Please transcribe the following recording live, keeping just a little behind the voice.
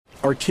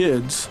Our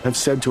kids have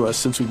said to us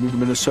since we moved to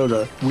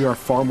Minnesota, we are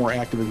far more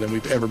active than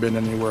we've ever been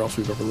anywhere else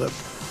we've ever lived.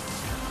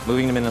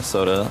 Moving to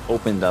Minnesota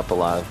opened up a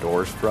lot of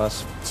doors for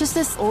us. Just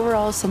this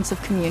overall sense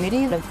of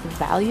community, of the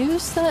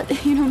values that,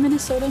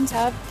 Minnesotans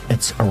have.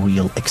 It's a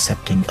real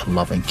accepting,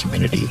 loving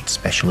community,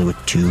 especially with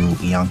 2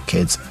 young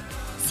kids.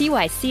 See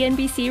why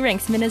CNBC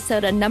ranks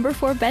Minnesota number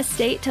 4 best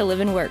state to live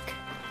and work.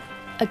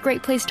 A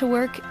great place to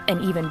work,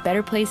 an even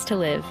better place to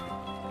live.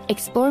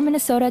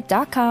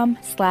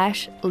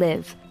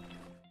 ExploreMinnesota.com/live.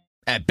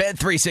 At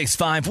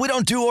Bet365, we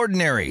don't do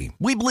ordinary.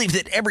 We believe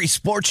that every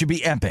sport should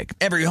be epic.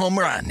 Every home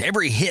run,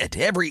 every hit,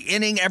 every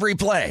inning, every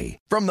play.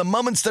 From the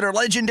moments that are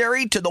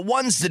legendary to the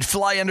ones that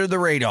fly under the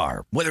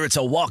radar. Whether it's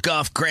a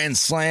walk-off grand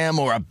slam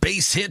or a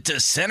base hit to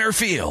center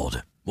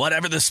field.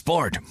 Whatever the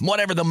sport,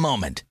 whatever the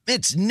moment.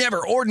 It's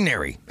never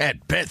ordinary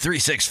at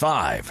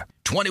Bet365.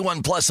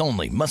 21 plus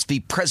only. Must be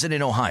present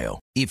in Ohio.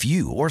 If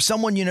you or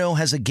someone you know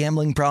has a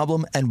gambling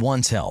problem and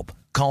wants help,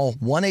 call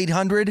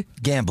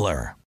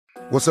 1-800-GAMBLER.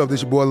 What's up,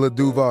 this your boy Lil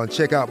Duval, and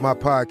check out my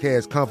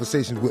podcast,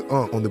 Conversations with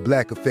Unc, on the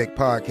Black Effect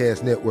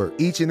Podcast Network.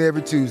 Each and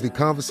every Tuesday,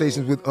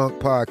 Conversations with Unc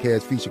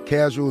podcast feature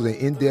casuals and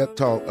in-depth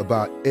talk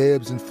about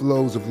ebbs and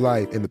flows of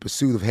life and the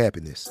pursuit of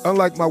happiness.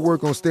 Unlike my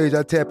work on stage,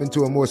 I tap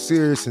into a more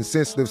serious and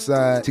sensitive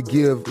side to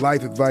give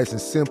life advice and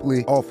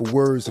simply offer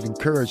words of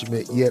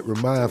encouragement, yet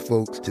remind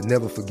folks to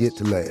never forget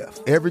to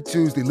laugh. Every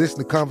Tuesday, listen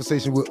to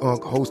Conversation with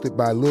Unc, hosted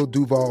by Lil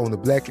Duval on the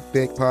Black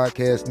Effect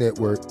Podcast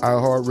Network,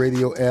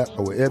 iHeartRadio app,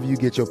 or wherever you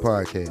get your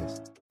podcasts.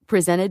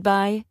 Presented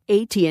by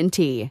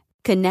AT&T.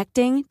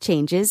 Connecting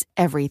changes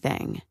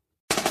everything.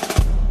 We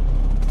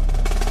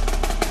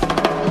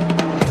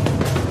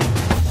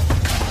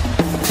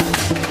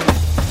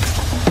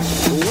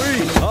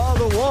are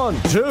the 1,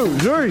 2,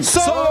 3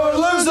 sore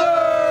losers!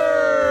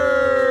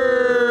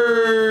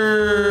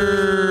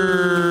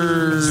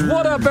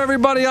 What up,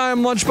 everybody? I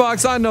am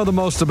Lunchbox. I know the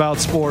most about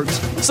sports,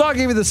 so I'll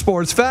give you the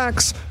sports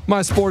facts,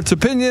 my sports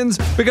opinions,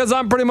 because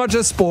I'm pretty much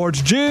a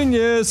sports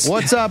genius.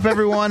 What's up,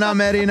 everyone? I'm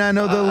Eddie, and I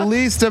know the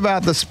least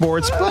about the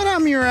sports, but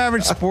I'm your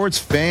average sports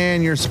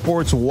fan, your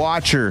sports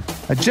watcher.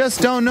 I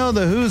just don't know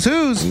the who's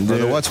or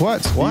the what's.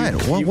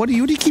 What do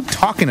you keep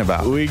talking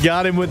about? We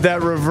got him with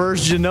that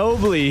reverse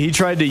Ginobili. He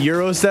tried to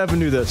Eurostep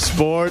into the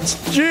sports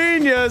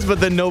genius, but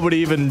then nobody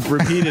even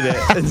repeated it.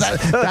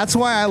 That's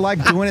why I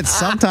like doing it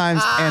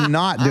sometimes and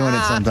not doing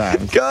it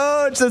sometimes.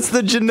 Coach, that's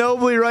the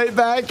Ginobili right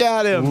back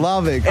at him.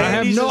 Love it.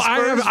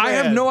 I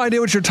have no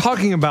idea what you're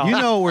talking about. You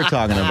know what we're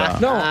talking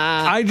about. No,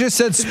 I just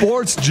said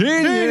sports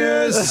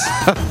genius.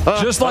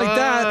 Just like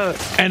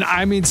that. And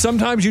I mean,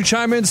 sometimes you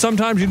chime in,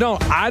 sometimes you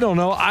don't. I don't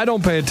know. I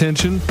don't pay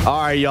attention.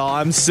 All right, y'all.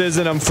 I'm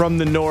Sizzin. I'm from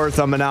the north.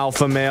 I'm an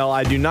alpha male.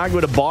 I do not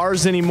go to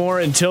bars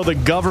anymore until the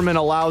government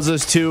allows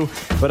us to,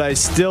 but I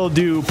still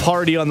do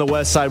party on the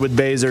west side with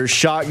Bazers,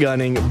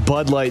 shotgunning,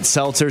 Bud Light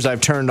seltzers. I've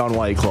turned on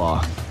White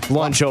Claw.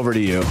 Lunch over to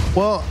you.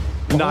 Well...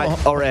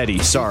 Not already,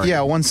 sorry.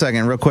 Yeah, 1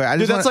 second, real quick.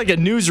 That's like a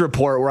news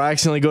report where I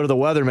accidentally go to the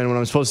weatherman when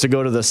I'm supposed to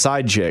go to the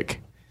side chick.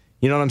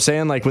 You know what I'm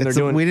saying? Like when they're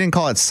doing... We didn't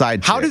call it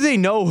side chick. How do they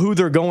know who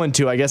they're going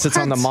to? I guess it's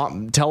on the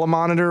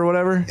telemonitor or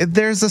whatever?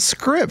 There's a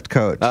script,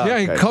 Coach.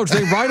 Okay. Coach,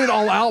 they write it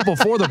all out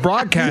before the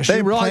broadcast.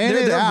 They plan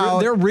it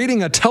out. They're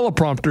reading a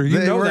teleprompter. You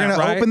know we're that, right? We're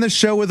going to open the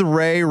show with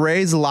Ray.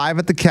 Ray's live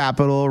at the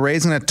Capitol.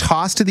 Ray's going to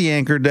toss to the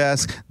anchor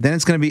desk. Then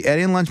it's going to be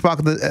Eddie and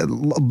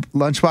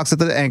Lunchbox at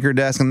the anchor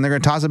desk, and they're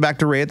going to toss it back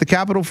to Ray at the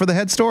Capitol for the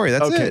head story.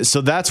 That's it. Okay,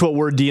 so that's what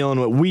we're dealing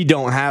with. We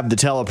don't have the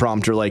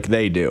teleprompter like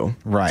they do.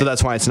 Right. So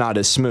that's why it's not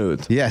as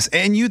smooth. Yes,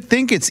 and you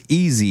think it's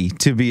easy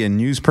to be a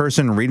news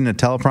person reading a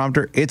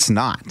teleprompter. It's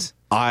not.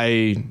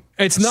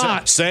 It's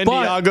not. San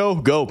Diego,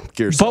 go.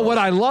 But what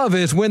I love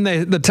is when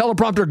the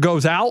teleprompter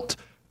goes out,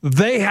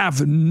 they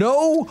have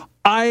no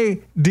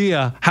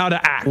idea how to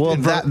act. Well,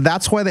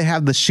 that's why they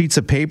have the sheets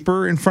of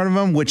paper in front of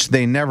them, which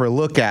they never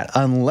look at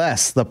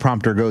unless the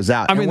prompter goes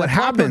out. I mean, the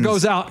prompter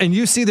goes out, and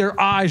you see their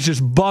eyes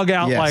just bug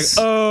out like,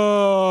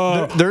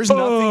 oh. There's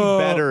nothing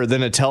better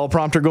than a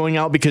teleprompter going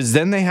out, because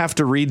then they have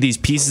to read these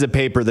pieces of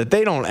paper that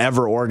they don't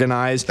ever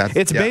organize.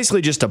 It's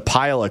basically just a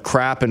pile of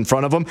crap in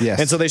front of them. Yes.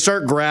 And so they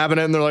start grabbing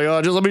it, and they're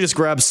like, let me just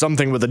grab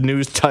something with a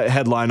news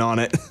headline on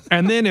it.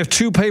 And then if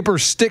two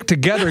papers stick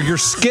together, you're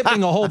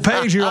skipping a whole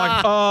page. You're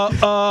like,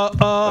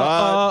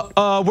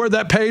 where'd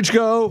that page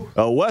go?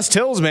 West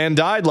Hills man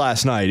died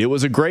last night. It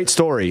was a great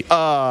story.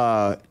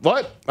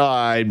 What?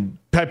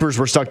 Peppers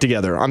were stuck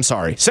together. I'm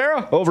sorry.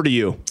 Sarah, over to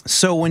you.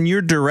 So when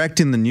you're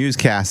directing the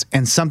newscast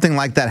and something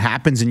like that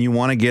happens and you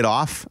want to get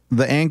off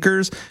the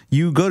anchors,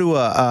 you go to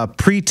a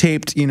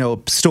pre-taped,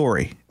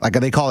 story. Like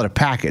they call it a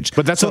package.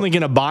 But that's only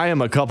going to buy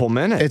them a couple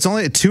minutes. It's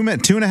only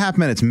 2.5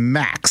 minutes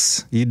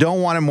max. You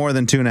don't want it more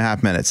than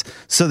 2.5 minutes.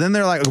 So then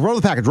they're like, roll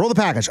the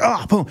package.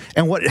 Oh, boom.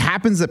 And what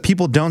happens that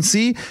people don't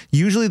see,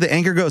 usually the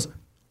anchor goes,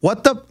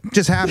 what the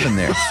just happened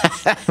there?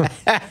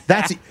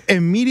 That's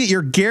immediate.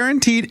 You're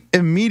guaranteed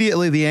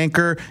immediately the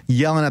anchor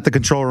yelling at the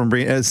control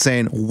room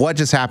saying, what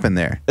just happened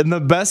there? And the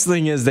best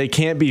thing is they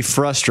can't be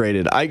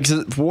frustrated.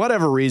 For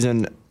whatever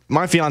reason,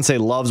 my fiance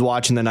loves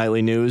watching the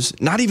nightly news,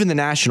 not even the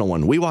national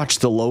one. We watch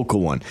the local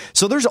one.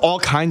 So there's all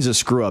kinds of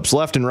screw ups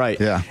left and right.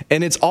 Yeah.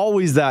 And it's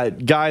always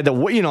that guy, the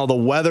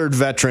weathered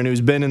veteran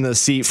who's been in the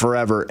seat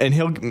forever, and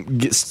he'll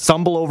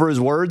stumble over his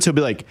words. He'll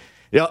be like,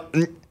 yeah.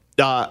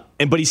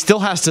 But he still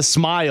has to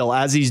smile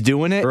as he's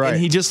doing it, right.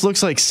 And he just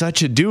looks like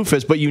such a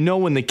doofus. But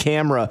when the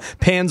camera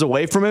pans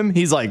away from him,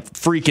 he's like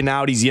freaking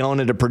out. He's yelling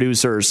at a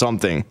producer or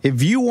something.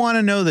 If you want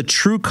to know the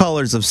true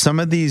colors of some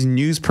of these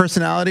news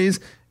personalities,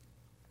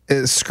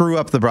 screw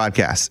up the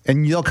broadcast,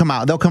 and they'll come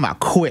out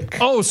quick.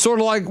 Oh, sort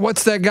of like,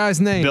 what's that guy's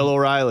name? Bill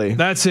O'Reilly.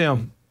 That's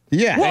him.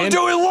 Yeah. We'll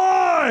do it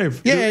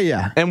live.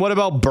 Yeah. And what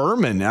about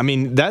Berman? I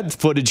mean, that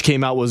footage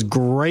came out was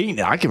great.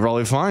 I could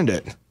probably find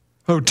it.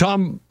 Oh,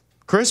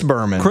 Chris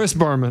Berman. Chris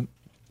Berman.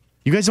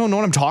 You guys don't know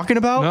what I'm talking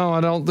about? No,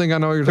 I don't think I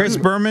know what you're Chris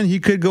talking about. Berman, he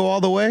could go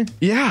all the way.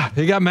 Yeah.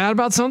 He got mad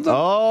about something?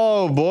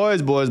 Oh,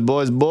 boys.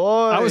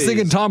 I was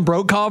thinking Tom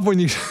Brokaw when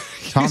you...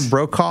 Tom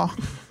Brokaw?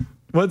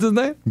 What's his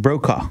name?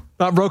 Brokaw.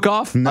 Not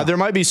Brokoff? No. There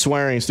might be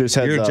swearing, Stu's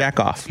heads You're up. a jack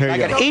off. Here you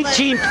go. got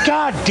 18.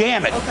 God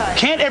damn it.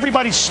 Can't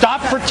everybody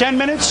stop for 10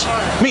 minutes?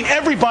 I mean,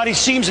 everybody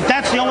seems that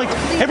that's the only...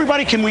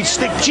 Everybody can we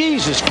stick...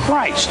 Jesus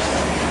Christ.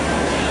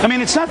 I mean,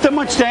 it's not that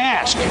much to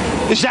ask.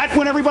 Is that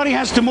when everybody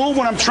has to move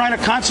when I'm trying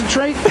to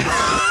concentrate?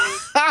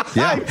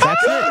 Yeah,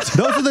 that's it.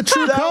 Those are the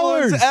true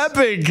colors. Was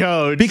epic,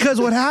 Coach. Because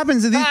what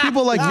happens to these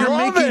people, like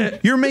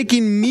you're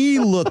making me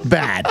look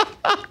bad.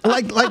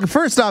 Like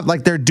first off,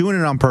 like they're doing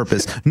it on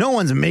purpose. No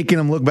one's making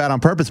them look bad on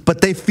purpose, but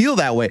they feel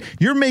that way.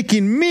 You're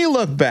making me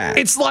look bad.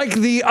 It's like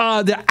the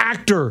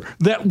actor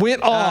that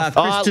went off.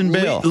 Christian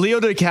Bale. Leo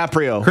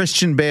DiCaprio.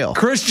 Christian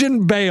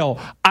Bale.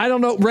 I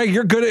don't know, Ray,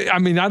 you're good at, I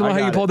don't know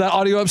how you pulled that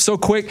audio up so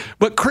quick,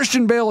 but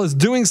Christian Bale is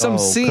doing some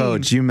scene.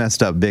 Coach, you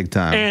messed up big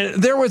time.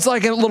 And there was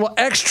like a little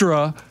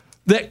extra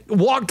that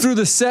walked through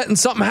the set and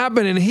something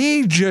happened and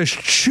he just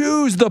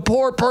chews the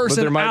poor person out.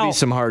 But there might be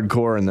some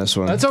hardcore in this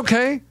one. That's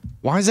okay.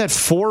 Why is that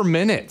 4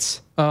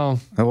 minutes? Oh.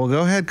 Well,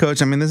 go ahead,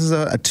 Coach. I mean, this is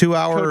a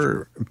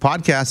 2-hour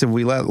podcast if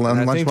we let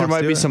I think there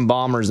might be it. some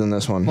bombers in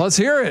this one. Let's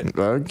hear it.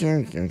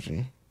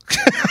 Okay.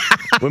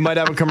 We might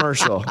have a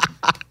commercial.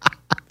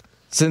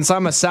 Since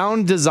I'm a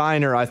sound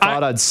designer, I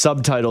thought I'd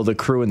subtitle the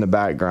crew in the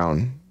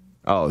background.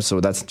 Oh, so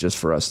that's just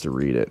for us to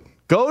read it.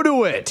 Go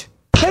to it.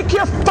 Kick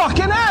your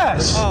fucking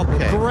ass.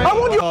 Okay. I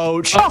want you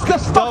Coach.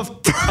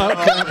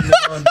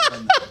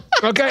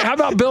 Okay, how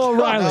about Bill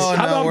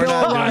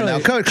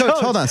O'Reilly? Coach,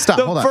 hold on. Stop.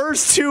 Hold on. The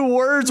first 2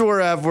 words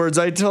were F words.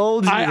 I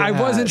told you. I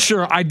wasn't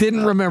sure. I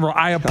didn't remember.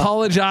 I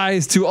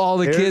apologize to all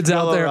the kids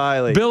Bill out there.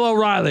 O'Reilly. Bill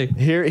O'Reilly.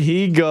 Here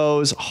he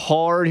goes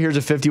hard. Here's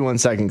a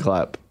 51-second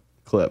clip.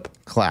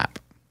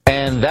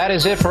 And that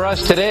is it for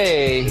us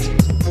today.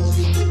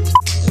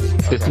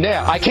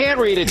 Now, I can't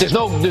read it. There's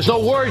no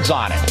words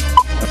on it.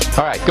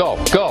 All right, go.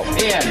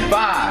 In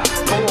 5,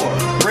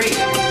 4, 3.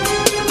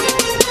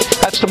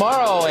 That's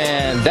tomorrow,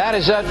 and that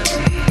is it.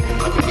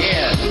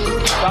 In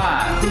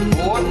 5,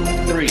 4,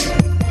 3.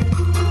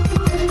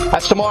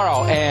 That's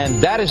tomorrow,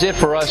 and that is it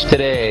for us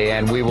today.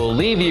 And we will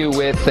leave you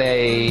with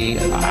a...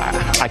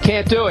 I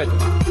can't do it.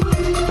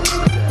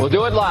 We'll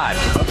do it live.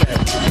 Okay.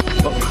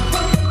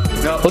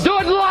 We'll do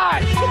it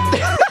live.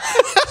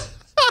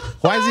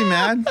 Why is he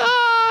mad?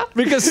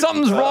 Because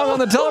something's wrong on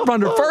the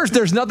teleprompter. First,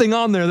 there's nothing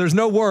on there. There's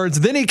no words.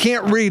 Then he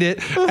can't read it.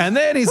 And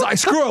then he's like,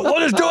 screw it. We'll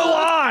just do it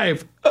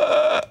live.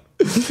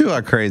 You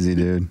are crazy,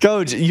 dude.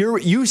 Coach,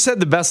 you said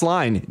the best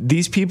line.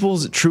 These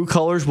people's true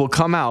colors will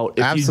come out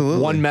if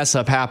one mess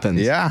up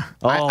happens. Yeah.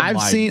 Oh,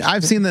 I've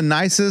seen the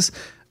nicest,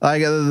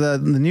 like the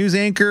news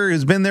anchor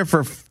who's been there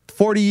for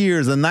 40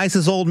 years, the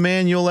nicest old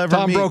man you'll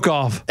ever meet. Tom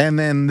Brokaw. And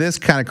then this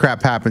kind of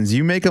crap happens.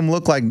 You make him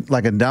look like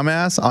a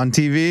dumbass on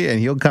TV, and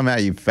he'll come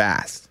at you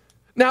fast.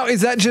 Now,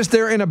 is that just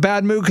they're in a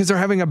bad mood because they're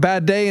having a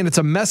bad day and it's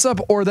a mess up,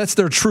 or that's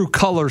their true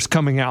colors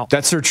coming out?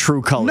 That's their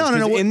true colors.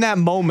 No. In that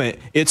moment,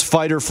 it's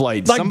fight or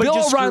flight. Like Somebody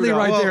Bill O'Reilly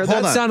right there.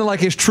 That sounded like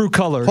his true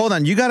colors. Hold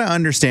on. You got to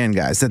understand,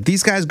 guys, that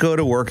these guys go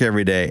to work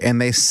every day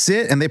and they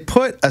sit and they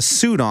put a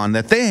suit on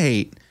that they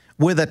hate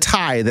with a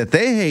tie that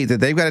they hate, that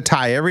they've got to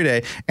tie every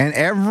day, and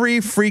every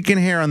freaking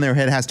hair on their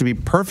head has to be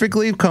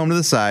perfectly combed to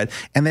the side,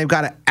 and they've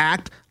got to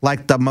act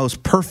like the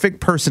most perfect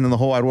person in the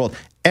whole wide world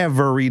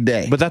every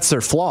day. But that's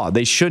their flaw.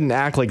 They shouldn't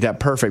act like that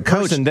perfect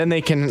person. Then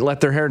they can let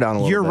their hair down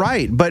a little bit. You're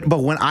right. But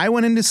when I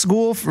went into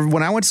school,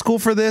 when I went to school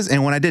for this,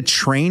 and when I did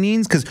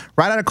trainings, because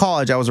right out of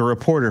college, I was a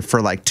reporter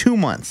for like 2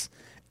 months.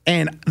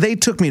 And they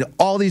took me to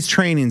all these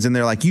trainings, and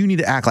they're like, you need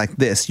to act like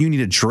this. You need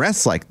to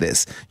dress like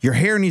this. Your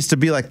hair needs to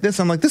be like this.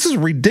 I'm like, this is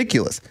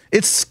ridiculous.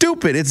 It's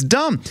stupid. It's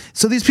dumb.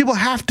 So these people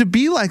have to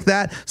be like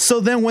that. So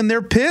then when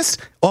they're pissed,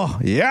 oh,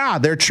 yeah,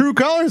 their true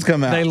colors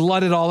come out. They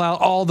let it all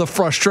out, all the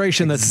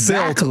frustration that's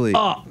built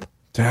up.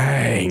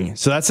 Dang.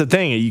 So that's the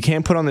thing. You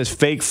can't put on this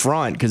fake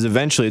front because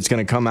eventually it's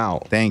going to come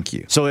out. Thank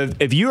you. So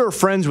if you are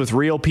friends with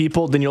real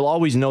people, then you'll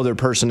always know their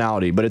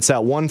personality. But it's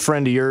that one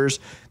friend of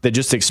yours that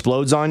just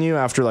explodes on you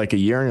after like a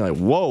year and you're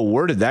like, whoa,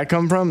 where did that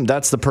come from?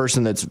 That's the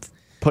person that's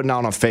putting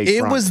on a fake It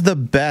front. was the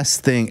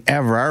best thing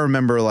ever. I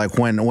remember like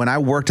when I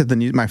worked at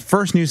my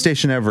first news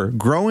station ever,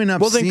 growing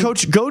up. Well, then,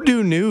 Coach, go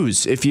do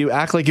news if you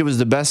act like it was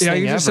the best thing ever.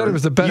 Yeah, you just said it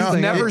was the best thing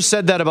You've never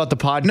said that about the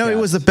podcast. No, it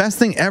was the best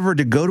thing ever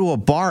to go to a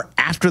bar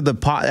after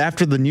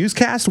the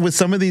newscast with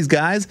some of these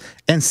guys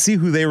and see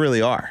who they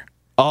really are.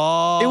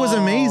 Oh. It was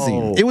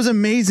amazing. It was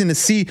amazing to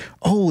see,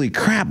 holy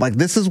crap, like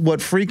this is what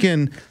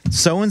freaking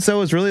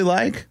so-and-so is really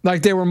like.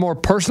 Like they were more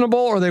personable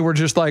or they were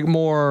just like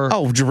more...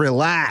 Oh,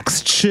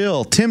 relax,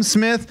 chill. Tim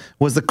Smith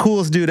was the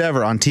coolest dude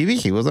ever. On TV,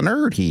 he was a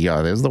nerd.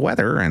 There's the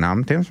weather, and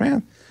I'm Tim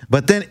Smith.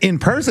 But then in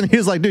person, he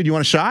was like, dude, you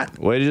want a shot?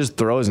 Way to just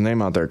throw his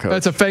name out there, Coach.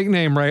 That's a fake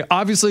name, Ray.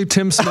 Obviously,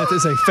 Tim Smith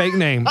is a fake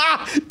name.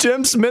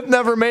 Tim Smith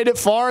never made it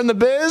far in the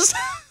biz.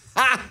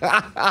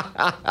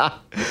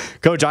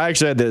 Coach, I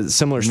actually had a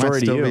similar story Might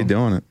still to you. be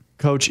doing it.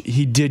 Coach,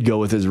 he did go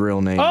with his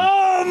real name.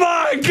 Oh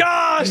my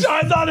gosh!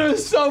 I thought it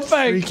was so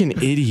fake.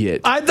 Freaking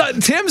idiot. I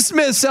thought Tim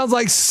Smith sounds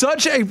like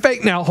such a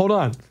fake. Now, hold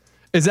on.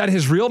 Is that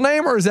his real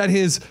name or is that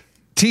his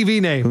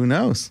TV name? Who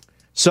knows?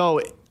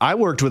 So I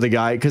worked with a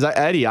guy because I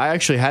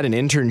actually had an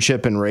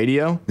internship in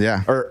radio.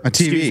 Yeah, or a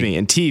TV. Excuse me,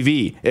 in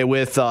TV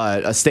with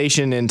a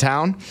station in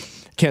town.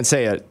 Can't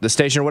say the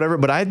station or whatever,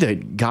 but I had the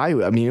guy.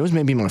 I mean, it was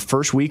maybe my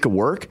first week of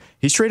work.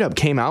 He straight up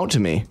came out to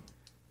me.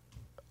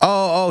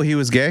 Oh, he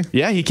was gay?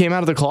 Yeah, he came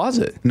out of the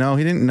closet. No,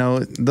 he didn't know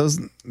those.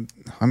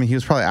 I mean, he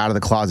was probably out of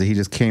the closet. He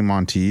just came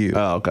on to you.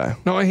 Oh, okay.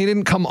 No, he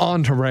didn't come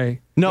on to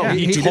Ray. No, Yeah,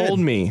 he told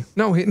me.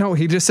 No,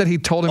 he just said he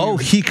told him. Oh,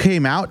 he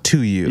came out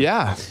to you.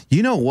 Yeah.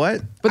 You know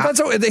what? But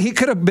that's he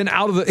could have been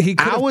out of the.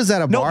 I was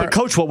at a bar. No, but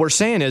Coach, what we're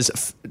saying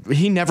is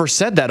he never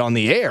said that on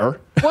the air.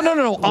 Well, no.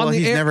 Well, on the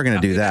he's air, never going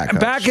to do that, Coach.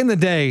 Back in the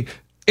day,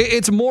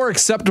 it's more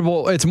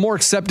acceptable. It's more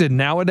accepted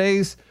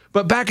nowadays.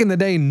 But back in the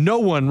day, no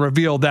one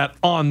revealed that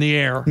on the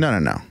air.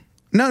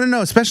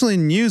 No, especially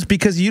in news,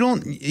 because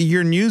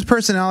your news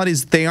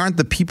personalities, they aren't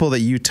the people that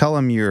you tell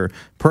them your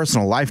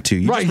personal life to.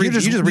 You Right,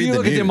 just read, you the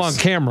look at them news. on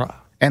camera.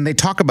 And they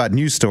talk about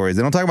news stories.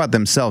 They don't talk about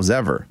themselves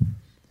ever.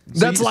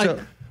 That's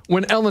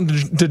when Ellen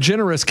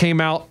DeGeneres came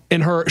out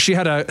she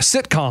had a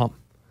sitcom.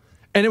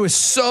 And it was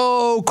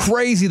so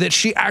crazy that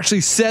she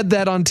actually said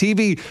that on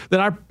TV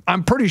that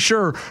I'm pretty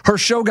sure her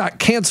show got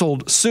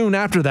canceled soon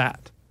after that.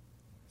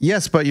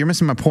 Yes, but you're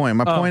missing my point.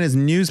 My point is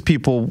news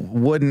people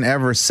wouldn't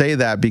ever say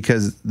that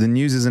because the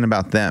news isn't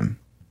about them.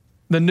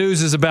 The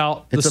news is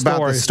about the story. It's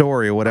about the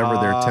story or whatever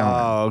they're telling.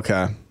 Oh,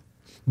 okay.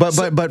 But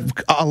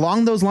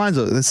along those lines,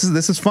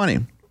 this is funny.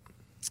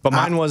 But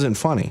mine wasn't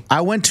funny.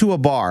 I went to a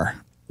bar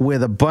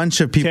with a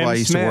bunch of people Tim I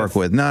used Smith. to work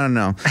with.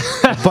 No.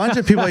 A bunch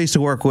of people I used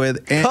to work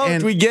with.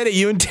 Coach, we get it.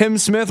 You and Tim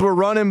Smith were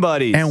running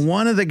buddies. And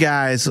one of the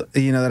guys,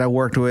 that I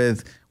worked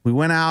with, we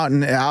went out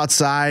and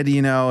outside,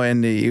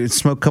 and he would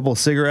smoke a couple of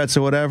cigarettes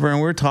or whatever, and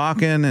we were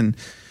talking, and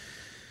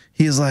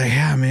he's like,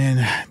 "Yeah,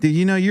 man, dude,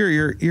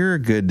 you're a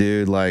good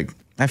dude. Like,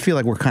 I feel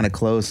like we're kind of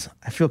close.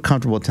 I feel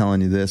comfortable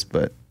telling you this,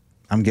 but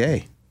I'm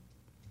gay."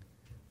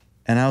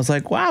 And I was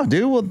like, "Wow,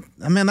 dude. Well,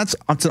 I mean, it's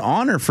an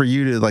honor for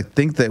you to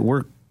think that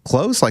we're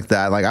close like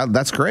that.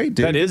 That's great,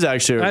 dude. That is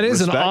actually That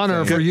is an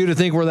honor for you to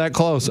think we're that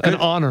close. An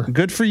honor.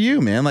 Good for you,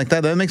 man. Like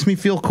that makes me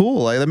feel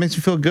cool. Like that makes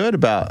me feel good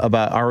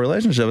about our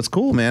relationship. It's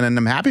cool, man, and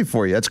I'm happy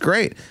for you. That's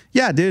great.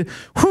 Yeah, dude.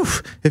 Whew.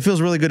 It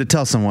feels really good to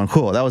tell someone.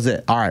 Cool. That was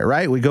it. All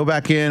right. We go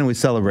back in. We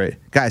celebrate.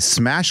 Guys,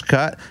 smash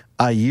cut.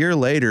 A year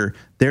later,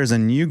 there's a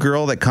new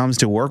girl that comes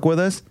to work with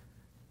us.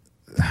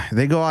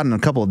 They go out on a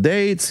couple of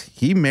dates.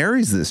 He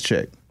marries this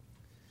chick.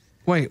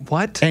 Wait,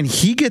 what? And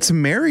he gets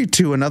married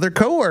to another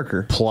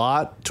coworker.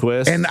 Plot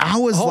twist. And I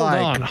was Hold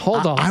like,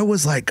 on. I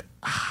was like,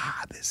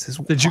 this is.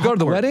 Did you go to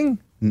the wedding?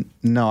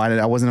 No,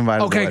 I wasn't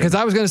invited. Okay, because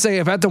I was going to say,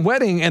 if at the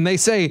wedding and they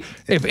say,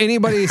 if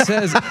anybody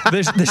says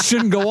this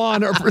shouldn't go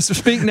on or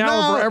speak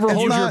now or forever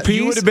hold your peace,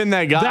 you would have been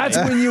that guy. That's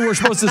when you were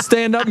supposed to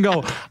stand up and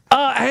go,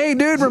 hey,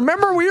 dude,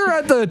 remember we were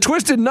at the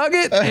Twisted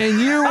Nugget and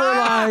you were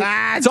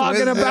like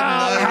talking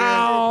about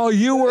how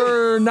you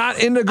were not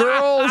into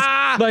girls?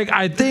 Like,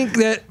 I think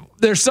that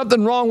there's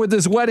something wrong with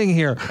this wedding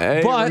here.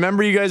 Hey, but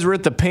remember you guys were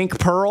at the Pink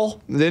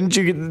Pearl? Didn't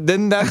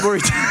that where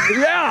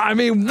yeah, I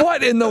mean,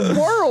 what in the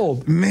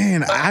world?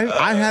 Man,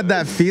 I had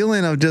that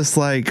feeling of just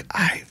like,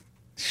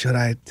 should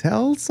I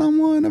tell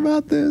someone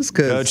about this?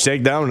 Coach,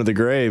 take that one to the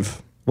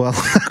grave. Well,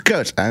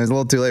 Coach, I was a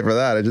little too late for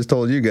that. I just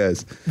told you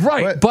guys.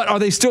 Right, but are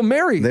they still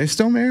married? They're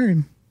still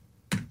married.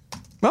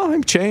 Well,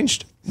 they've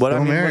changed. What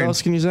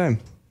else can you say?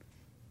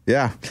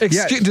 Yeah.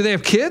 Do they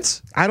have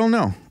kids? I don't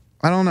know.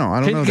 I don't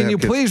know. Can you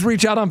please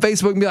reach out on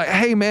Facebook and be like,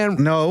 hey, man.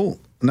 No,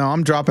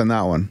 I'm dropping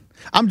that one.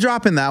 I'm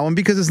dropping that one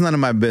because it's none of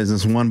my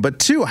business, one. But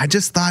two, I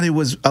just thought it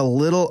was a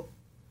little,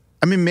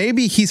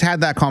 maybe he's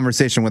had that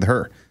conversation with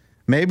her.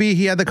 Maybe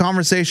he had the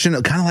conversation,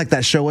 kind of like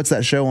that show. What's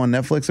that show on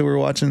Netflix that we were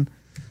watching?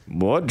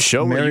 What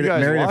show were you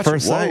guys Married watching? at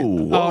First Sight.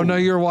 Whoa. Oh, no,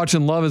 you're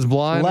watching Love is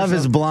Blind? Love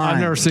is Blind.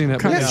 I've never seen it.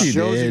 What kind of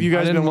shows have you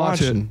guys been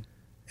watching?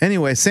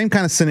 Anyway, same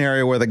kind of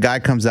scenario where the guy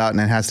comes out and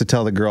has to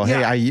tell the girl,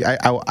 hey,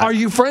 Are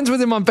you friends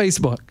with him on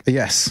Facebook?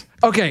 Yes.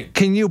 Okay,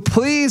 can you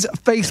please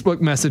Facebook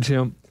message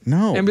him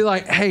No. And be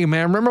like, hey,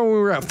 man, remember when we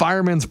were at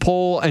Fireman's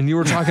Pole and you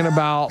were talking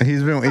about. He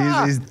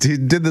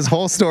did this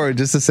whole story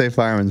just to say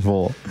Fireman's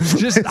Pole.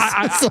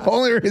 That's the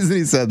only reason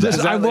he said that.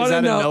 Is that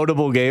a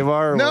notable gay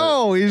bar?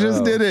 No, he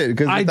just did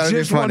it. I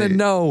just want to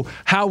know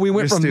how we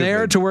went from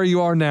there to where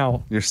you are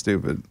now. You're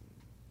stupid.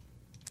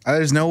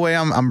 There's no way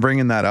I'm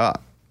bringing that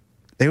up.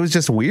 It was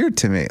just weird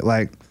to me.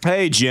 Like,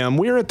 hey, Jim,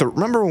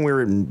 remember when we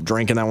were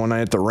drinking that one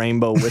night at the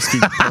Rainbow Whiskey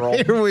Pearl?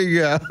 Here we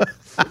go.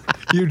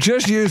 You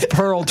just used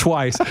Pearl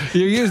twice.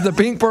 You used the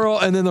pink Pearl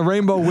and then the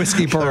Rainbow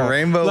Whiskey Pearl. The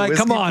Rainbow Whiskey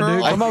Come on, Pearl?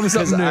 Dude. Come up with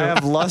something new. I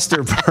have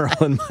Luster Pearl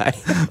in my.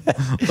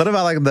 What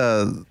about like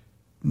the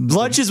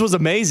Lunches was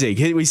amazing.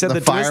 We said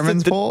the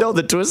Fireman's Pole? No,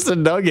 the Twisted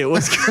Nugget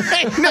was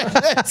great.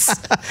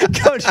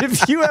 Coach,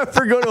 if you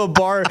ever go to a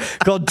bar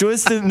called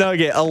Twisted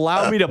Nugget,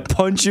 allow me to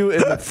punch you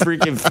in the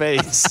freaking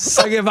face.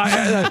 Like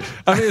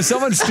if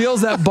someone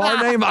steals that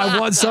bar name, I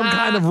want some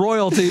kind of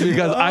royalty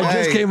because I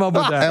just came up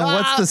with that. And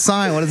what's the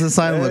sign? What does the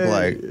sign look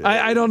like?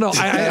 I don't know.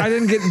 I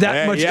didn't get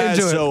that much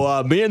into it.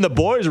 So me and the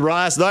boys were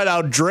last night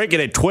out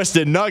drinking at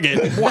Twisted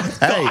Nugget.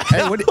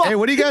 Hey,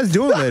 what are you guys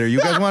doing later? You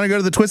guys want to go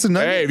to the Twisted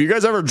Nugget? Hey, if you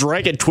guys ever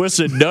drank at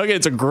Twisted Nugget,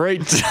 it's a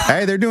great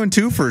Hey, they're doing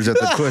twofers at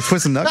the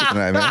Twisted Nugget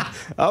tonight, man.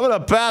 I'm going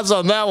to pass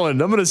on that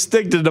one. I'm going to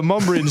stick to the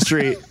Mumbrian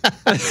Street.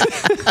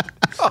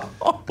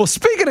 Well,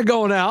 speaking of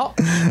going out,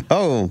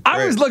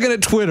 I was looking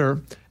at Twitter,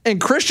 and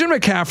Christian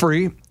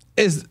McCaffrey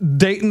is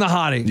dating the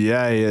hottie.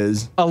 Yeah, he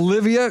is.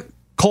 Olivia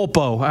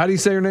Culpo. How do you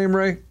say her name,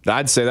 Ray?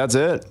 I'd say that's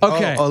it.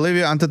 Okay.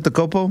 Olivia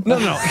Antetokounmpo?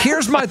 No.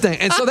 Here's my thing.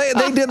 And so they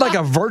did like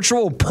a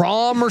virtual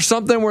prom or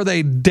something where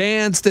they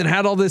danced and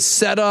had all this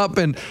set up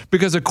and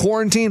because of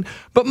quarantine.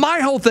 But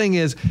my whole thing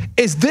is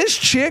this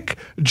chick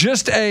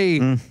just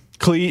a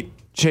cleat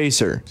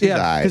chaser?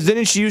 Yeah. Because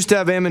didn't she used to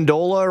have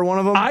Amendola or one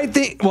of them? I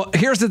think, well,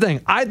 here's the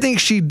thing. I think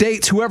she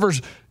dates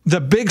whoever's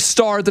the big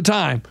star at the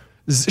time.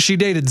 She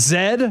dated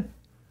Zed,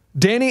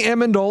 Danny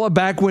Amendola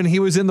back when he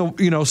was in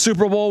the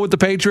Super Bowl with the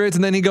Patriots,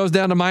 and then he goes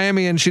down to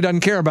Miami and she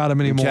doesn't care about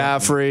him anymore.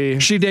 McCaffrey.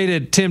 She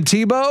dated Tim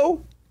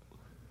Tebow,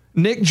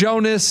 Nick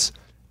Jonas,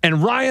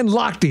 and Ryan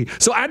Lochte.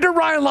 So after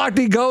Ryan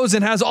Lochte goes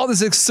and has all this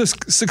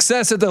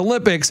success at the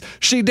Olympics,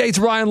 she dates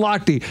Ryan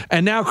Lochte.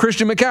 And now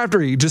Christian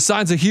McCaffrey just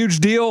signs a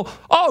huge deal.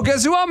 Oh,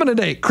 guess who I'm going to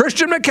date?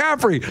 Christian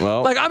McCaffrey.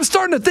 Well, I'm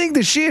starting to think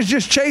that she is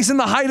just chasing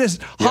the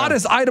hottest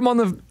item on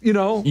the, You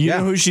know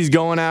who she's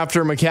going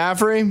after,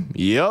 McCaffrey?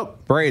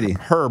 Yep. Brady.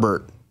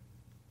 Herbert.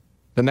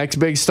 The next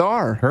big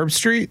star. Herb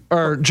Street?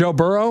 Or Joe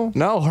Burrow?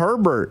 No,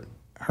 Herbert.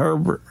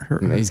 Herbert.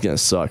 He's going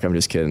to suck. I'm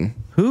just kidding.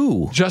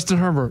 Who? Justin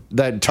Herbert.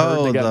 That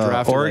turd that got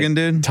drafted. Oregon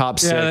dude? Top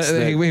 6.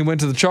 Yeah, he went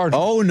to the Chargers.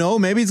 Oh, no.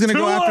 Maybe he's going to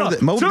go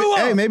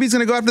after maybe he's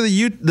going to go after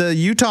the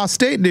Utah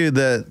State dude.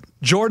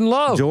 Jordan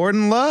Love.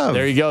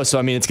 There you go. So,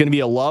 I mean, it's going to be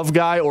a Love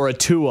guy or a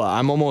Tua.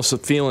 I'm almost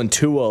feeling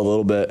Tua a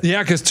little bit.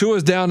 Yeah, because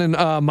Tua's down in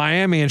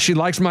Miami, and she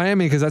likes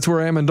Miami because that's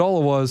where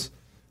Amendola was.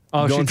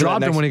 She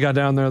dropped him when he got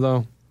down there,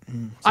 though.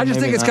 I just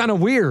think it's kind of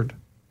weird.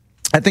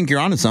 I think you're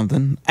onto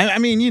something. I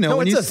mean,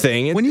 when it's a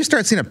thing. When you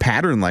start seeing a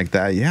pattern like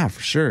that, yeah,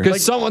 for sure.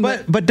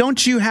 But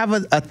don't you have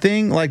a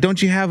thing? Like, don't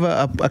you have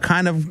a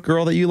kind of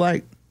girl that you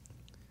like?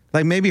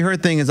 Like, maybe her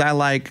thing is I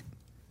like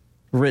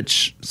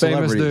rich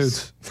famous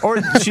celebrities. dudes.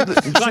 Or she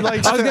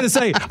likes I was going to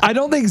say, I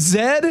don't think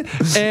Zed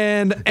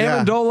and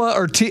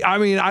Amendola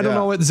I don't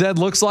know what Zed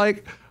looks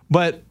like,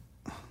 but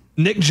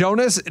Nick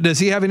Jonas, does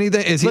he have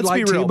anything? Is he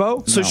like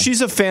Tebow? So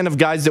she's a fan of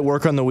guys that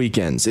work on the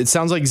weekends. It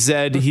sounds like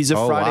Zed, he's a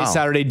Friday,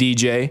 Saturday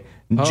DJ.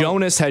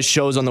 Jonas has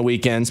shows on the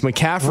weekends.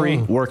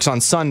 McCaffrey works on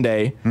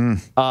Sunday.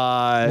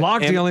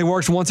 Lochte only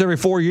works once every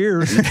 4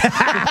 years.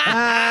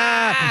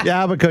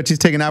 Yeah, but Coach, he's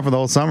taking out for the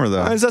whole summer,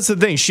 though. That's the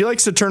thing. She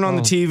likes to turn on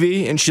the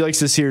TV, and she likes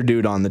to see her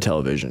dude on the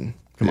television.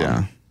 Come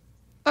on.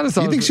 I just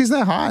you think she's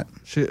that hot?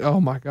 Oh,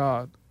 my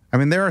God. I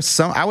mean, there are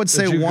some. I would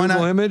say Did you one.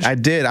 Google image? I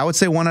did. I would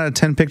say 1 out of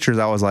 10 pictures.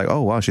 I was like,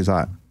 oh wow, she's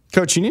hot.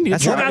 Coach, you need to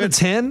get 1 out of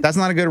 10. That's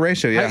not a good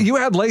ratio. Yeah, You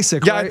had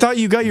LASIK, Yeah, right? I thought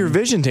you got your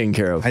vision taken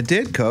care of. I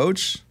did,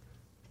 Coach.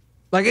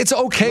 Like, it's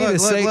okay to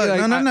say.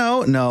 Like,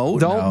 no.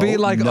 Don't be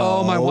like,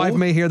 oh, my wife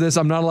may hear this.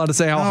 I'm not allowed to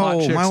say how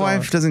hot chicks my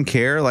wife doesn't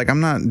care. Like, I'm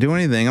not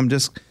doing anything. I'm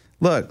just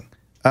look.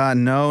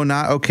 No,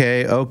 not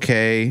okay.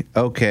 Okay.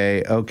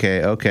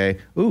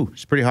 Ooh,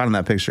 she's pretty hot in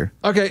that picture.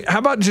 Okay, how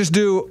about just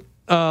do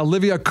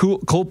Olivia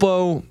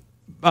Culpo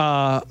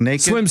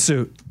naked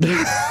swimsuit?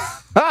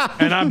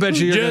 And I bet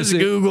you're just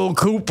Google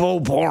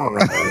Culpo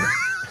porno.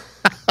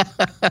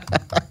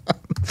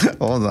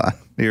 Hold on.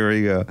 Here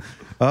we go.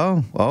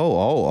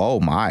 Oh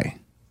my.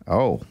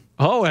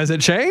 Oh, has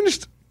it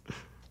changed?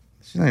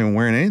 She's not even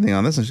wearing anything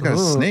on this one. She's got a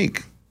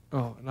snake.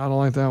 Oh, I don't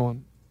like that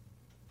one.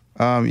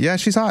 Yeah,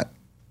 she's hot.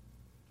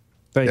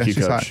 Thank you,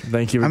 she's Coach. hot.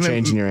 Thank you for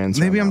changing your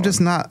answer. Maybe I'm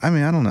just not. I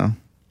mean, I don't know.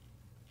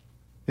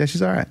 Yeah,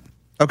 she's all right.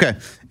 Okay.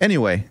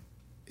 Anyway,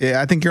 yeah,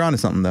 I think you're onto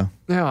something though.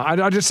 Yeah,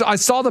 I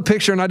saw the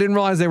picture and I didn't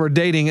realize they were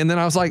dating, and then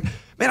I was like,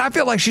 man, I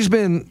feel like she's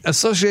been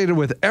associated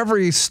with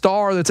every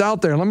star that's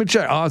out there. Let me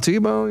check. Oh,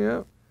 Tebow,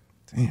 yeah.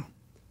 Damn.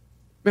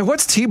 Man,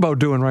 what's Tebow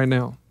doing right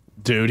now?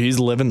 Dude, he's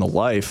living the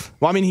life.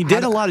 Well, I mean, he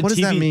did a lot of TV. What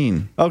does that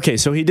mean? Okay,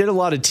 so he did a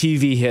lot of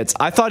TV hits.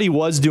 I thought he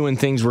was doing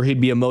things where he'd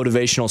be a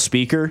motivational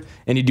speaker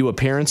and he'd do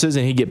appearances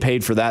and he'd get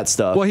paid for that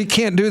stuff. Well, he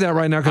can't do that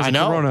right now because of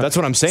Corona. That's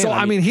what I'm saying. So,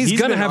 I mean, he's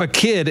going to have a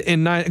kid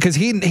in 9 because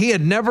he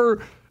had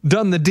never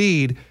done the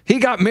deed. He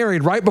got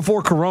married right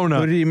before Corona.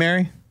 Who did he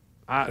marry?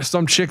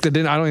 Some chick that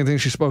didn't. I don't even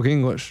think she spoke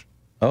English.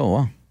 Oh,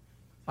 wow.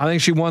 I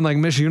think she won like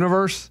Miss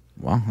Universe.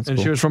 Wow, that's and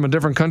cool. she was from a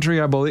different country,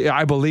 I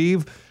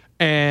believe.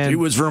 And he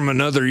was from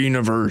another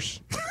universe.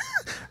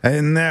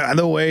 And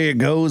the way it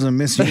goes in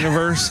Miss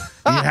Universe,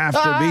 you have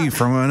to be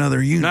from another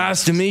universe.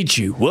 Nice to meet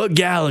you. What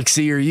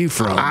galaxy are you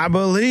from? I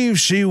believe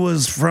she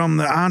was from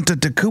the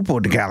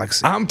Antetokounmpo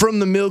galaxy. I'm from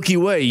the Milky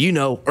Way. You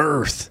know,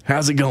 Earth.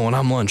 How's it going?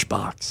 I'm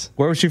Lunchbox.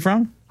 Where was she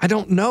from? I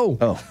don't know.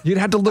 Oh. You'd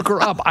have to look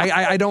her up.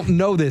 I don't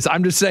know this.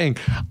 I'm just saying.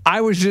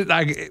 I was just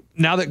like,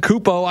 now that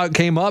Kupo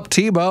came up,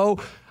 Tebow,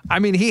 I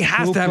mean, he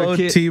has to have a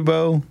kid.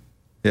 Tebow.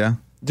 Yeah.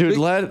 Dude,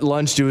 let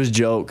Lunch do his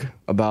joke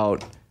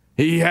about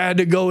he had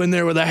to go in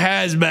there with a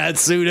hazmat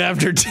suit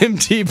after Tim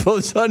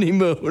Tebow's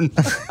honeymoon.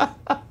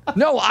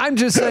 No, I'm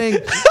just saying,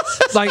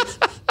 like,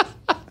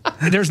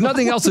 there's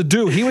nothing else to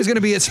do. He was going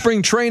to be at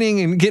spring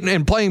training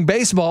and playing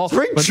baseball.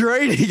 Spring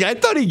training? I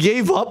thought he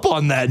gave up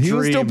on that dream. He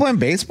was still playing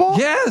baseball?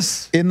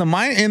 Yes. In the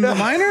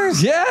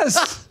minors?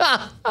 Yes.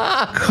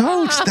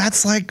 Coach,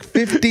 that's like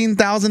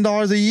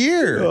 $15,000 a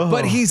year.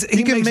 But he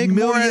can makes make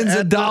millions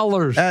of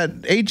dollars at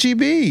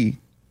HEB.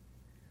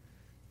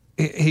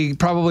 He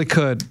probably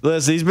could.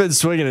 Listen, he's been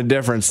swinging a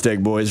different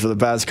stick, boys, for the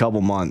past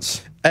couple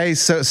months. Hey,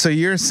 so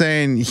you're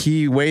saying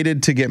he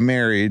waited to get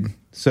married,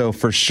 so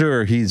for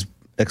sure he's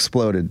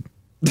exploded.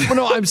 Well,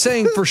 no, I'm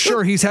saying for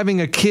sure he's having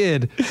a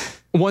kid.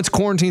 Once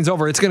quarantine's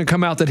over, it's going to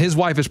come out that his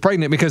wife is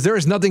pregnant because there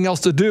is nothing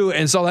else to do,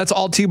 and so that's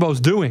all Tebow's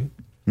doing.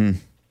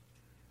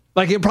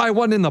 Like, it probably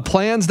wasn't in the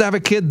plans to have a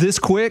kid this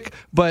quick,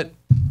 but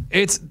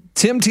it's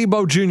Tim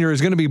Tebow Jr.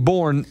 is going to be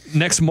born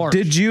next March.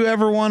 Did you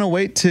ever want to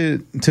wait till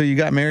you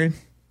got married?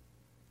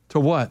 To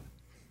what?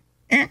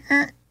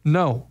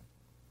 No.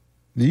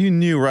 You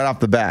knew right off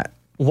the bat.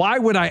 Why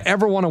would I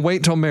ever want to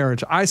wait till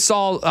marriage? I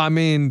saw,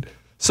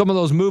 some of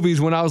those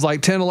movies when I was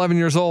like 10, 11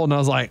 years old, and I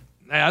was like,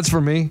 that's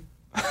for me.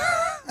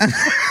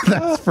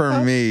 That's for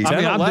me. I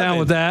mean, I'm down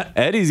with that.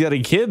 Eddie's got a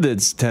kid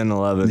that's 10,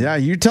 11. Yeah,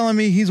 you're telling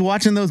me he's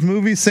watching those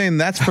movies saying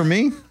that's for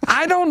me?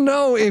 I don't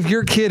know if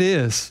your kid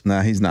is.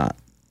 No, he's not.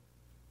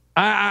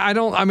 I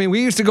don't. I mean,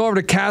 we used to go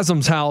over to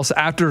Chasm's house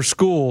after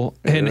school,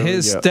 and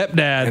his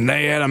stepdad and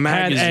they had a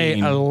magazine,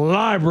 had a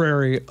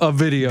library of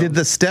video. Did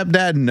the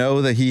stepdad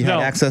know that he had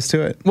access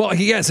to it? Well,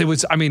 yes, it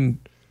was. I mean,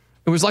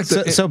 it was like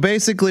so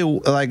basically,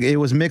 like it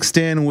was mixed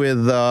in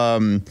with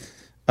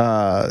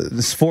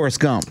Forrest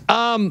Gump.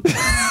 No,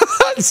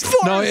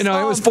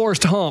 it was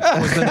Forrest Hump.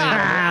 Was the name.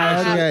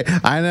 Okay,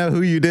 I know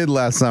who you did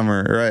last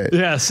summer, right?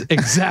 Yes,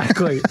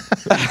 exactly.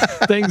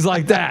 Things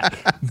like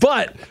that.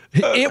 But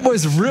it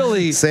was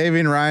really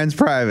Saving Ryan's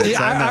Privates. Yeah,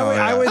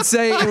 I would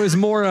say it was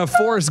more of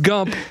Forrest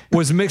Gump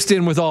was mixed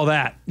in with all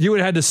that. You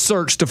would have had to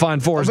search to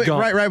find Forrest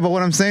Gump. Right. But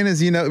what I'm saying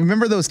is,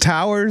 remember those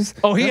towers?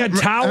 Oh, he had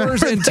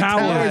towers and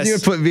towers. You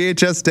would put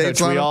VHS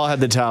tapes on. We all had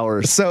the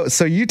towers.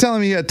 So you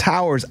telling me he had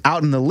towers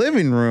out in the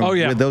living room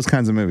with those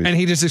kinds of movies? And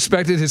he just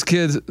expected his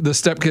kids, the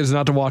stepkids,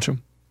 not to watch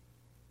them.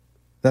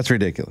 That's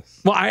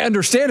ridiculous. Well, I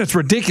understand it's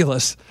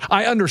ridiculous.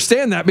 I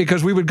understand that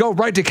because we would go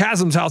right to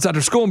Chasm's house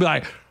after school and be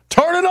like,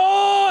 turn it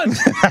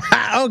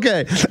on!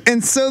 Okay.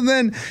 And so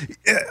then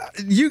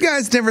you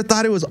guys never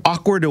thought it was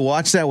awkward to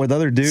watch that with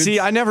other dudes? See,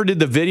 I never did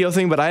the video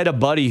thing, but I had a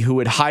buddy who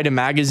would hide a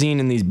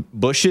magazine in these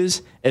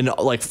bushes, and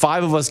like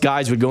 5 of us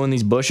guys would go in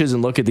these bushes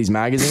and look at these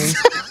magazines.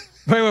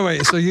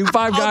 Wait. So you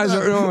 5 guys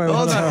are...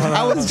 Hold on.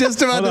 I was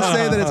just about to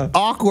say that it's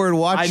awkward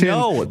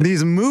watching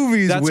these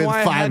movies with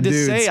 5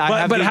 dudes.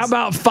 But how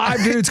about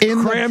 5 dudes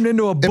crammed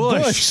into a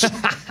bush?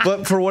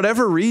 But for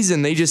whatever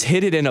reason, they just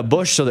hid it in a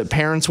bush so that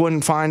parents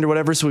wouldn't find or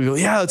whatever. So we go,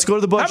 yeah, let's go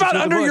to the bush. How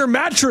about under your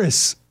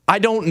mattress? I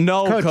don't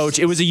know, Coach.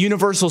 It was a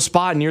universal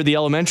spot near the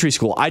elementary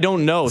school. I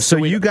don't know. So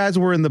you guys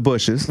were in the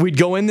bushes. We'd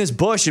go in this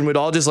bush and we'd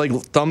all just like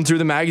thumb through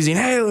the magazine.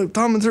 Hey, look,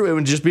 thumbing through. It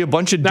would just be a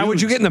bunch of dudes. Now,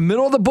 would you get in the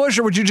middle of the bush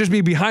or would you just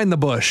be behind the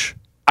bush?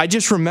 I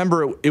just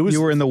remember it was...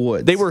 You were in the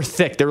woods. They were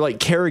thick. They were like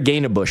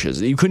carrageenan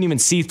bushes. You couldn't even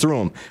see through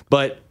them.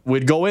 But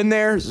we'd go in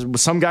there.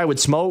 Some guy would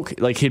smoke.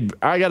 Like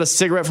I got a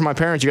cigarette from my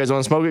parents. You guys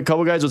want to smoke it? A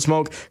couple guys would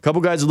smoke. A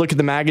couple guys would look at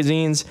the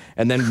magazines.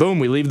 And then boom,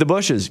 we leave the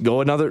bushes.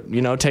 Go another,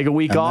 take a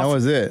week off. That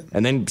was it.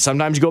 And then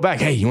sometimes you go back.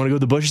 Hey, you want to go to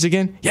the bushes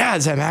again? Yeah,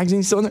 is that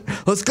magazine still in there?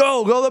 Let's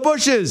go. Go to the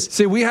bushes.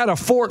 See, we had a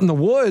fort in the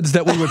woods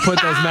that we would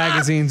put those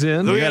magazines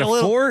in. We had a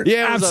fort?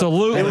 Yeah,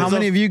 absolutely. How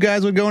many of you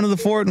guys would go into the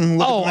fort and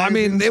look at the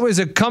magazines? It was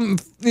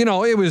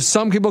it was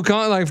some people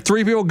come, like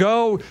 3 people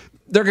go.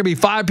 There could be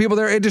 5 people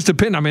there. It just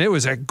depended. I mean, it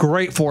was a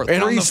great fort.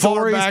 And 3 on the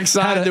stories. far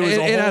backside, there was a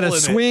hole it had a in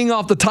swing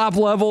off the top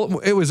level.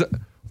 It was a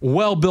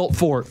well-built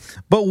fort.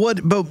 But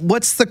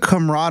what's the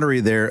camaraderie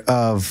there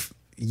of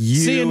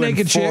you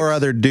and 4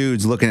 other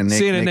dudes looking at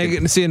seeing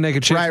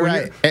naked chicks?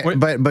 Right.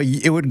 But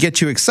it would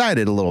get you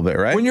excited a little bit,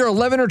 right? When you're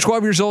 11 or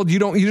 12 years old, you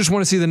just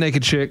want to see the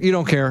naked chick. You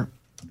don't care.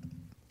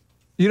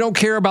 You don't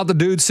care about the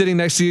dude sitting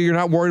next to you. You're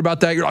not worried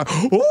about that. You're like,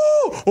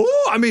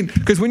 oh. I mean,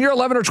 because when you're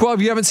 11 or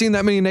 12, you haven't seen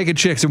that many naked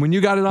chicks. And when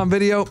you got it on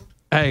video,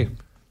 hey,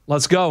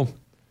 let's go.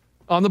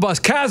 On the bus.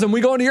 Chasm,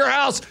 we going to your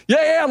house?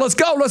 Yeah, let's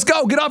go.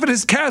 Get off at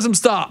his Chasm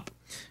stop.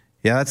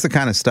 Yeah, that's the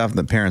kind of stuff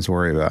that parents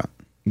worry about.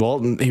 Well,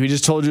 he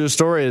just told you a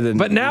story.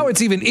 But now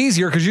it's even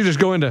easier because you just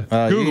go into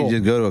Google. You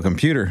just go to a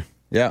computer.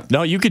 Yeah.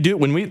 No, you could do it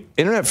when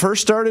internet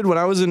first started, when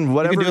I was in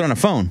whatever. You could do it on a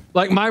phone.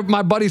 Like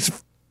my buddy's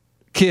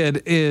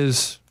kid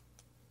is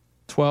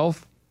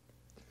 12.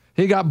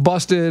 He got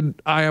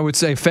busted, I would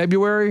say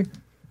February.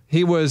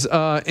 He was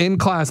in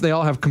class. They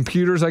all have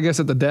computers, I guess,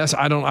 at the desk.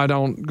 I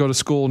don't go to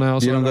school now.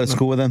 So you don't go to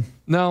school with them?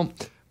 No.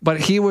 But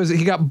he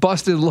got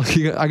busted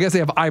looking. I guess they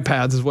have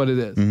iPads is what it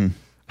is. Mm-hmm.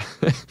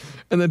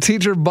 And the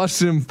teacher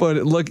busted him for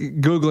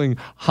Googling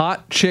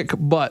hot chick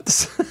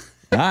butts.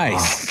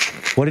 Nice.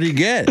 What did he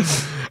get?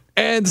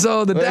 And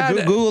so the dad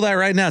Google that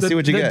right now. See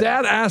what you get. The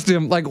dad asked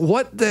him, like,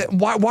 why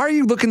are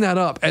you looking that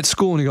up at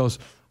school? And he goes,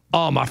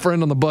 oh, my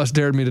friend on the bus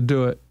dared me to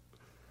do it.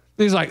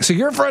 And he's like, so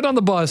your friend on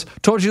the bus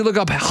told you to look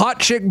up hot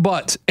chick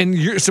butts,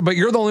 but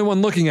you're the only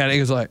one looking at it. He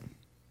was like,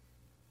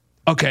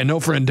 okay, no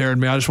friend dared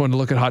me. I just wanted to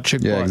look at hot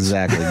chick butts. Yeah,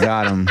 exactly.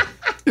 Got him.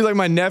 He's like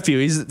my nephew.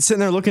 He's sitting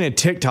there looking at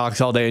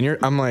TikToks all day, and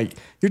I'm like,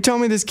 you're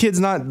telling me this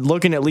kid's not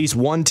looking at least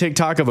one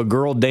TikTok of a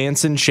girl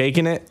dancing,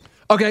 shaking it?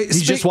 Okay,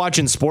 he's just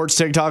watching sports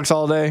TikToks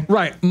all day.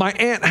 Right. My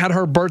aunt had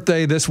her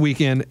birthday this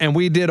weekend, and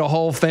we did a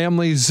whole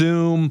family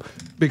Zoom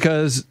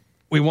because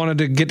we wanted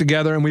to get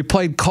together, and we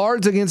played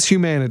Cards Against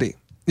Humanity.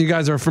 You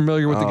guys are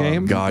familiar with the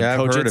game? God, yeah,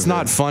 Coach, it's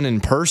not fun in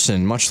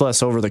person, much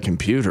less over the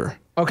computer.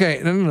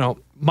 Okay, no.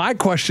 My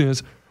question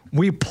is,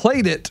 we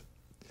played it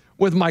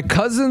with my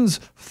cousin's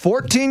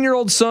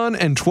 14-year-old son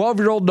and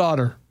 12-year-old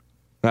daughter.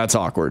 That's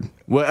awkward.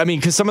 Well, I mean,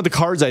 because some of the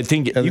cards, I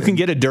think you can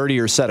get a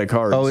dirtier set of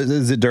cards. Oh,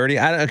 is it dirty?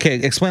 Okay,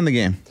 explain the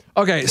game.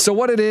 Okay, so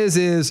what it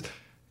is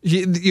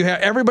you have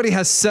everybody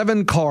has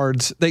 7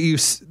 cards that you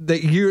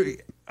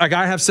like.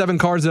 I have 7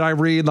 cards that I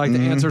read. Like the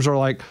answers are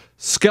like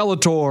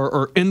Skeletor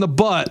or in the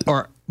butt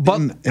or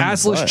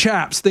assless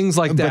chaps, things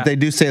like that. But they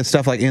do say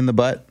stuff like in the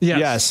butt.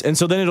 Yes. And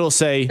so then it'll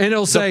say,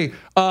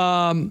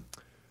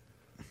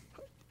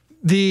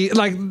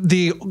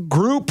 the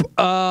group.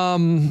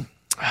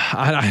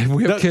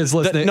 We have kids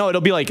listening. No,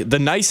 it'll be like the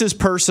nicest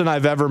person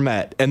I've ever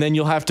met, and then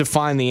you'll have to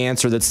find the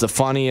answer that's the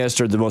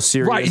funniest or the most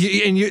serious. Right,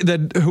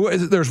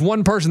 there's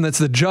one person that's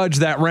the judge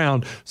that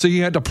round, so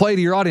you have to play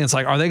to your audience.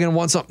 Like, are they going to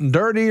want something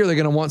dirty? Are they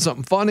going to want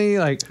something funny?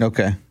 Like,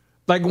 okay.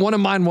 Like one of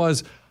mine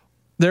was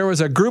there was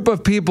a group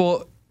of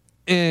people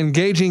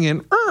engaging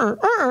in,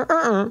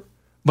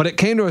 but it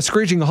came to a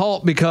screeching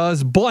halt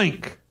because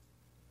blank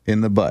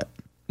in the butt.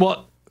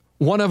 Well,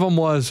 one of them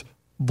was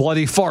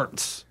bloody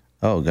farts.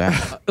 Oh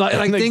God!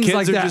 like the things kids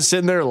like are that. just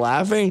sitting there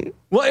laughing.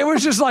 Well, it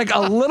was just like a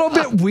little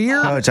bit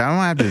weird. Coach, I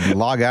don't have to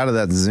log out of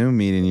that Zoom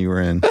meeting you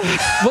were in.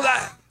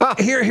 Well,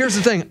 here's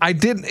the thing.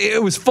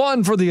 It was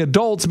fun for the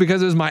adults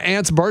because it was my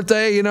aunt's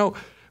birthday,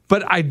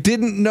 but I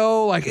didn't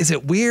know, like, is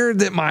it weird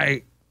that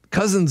my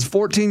cousin's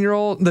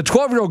 14-year-old, the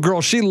 12-year-old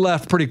girl, she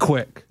left pretty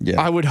quick. Yeah.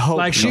 I would hope.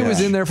 Like she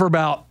was in there for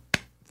about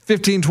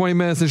 15, 20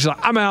 minutes and she's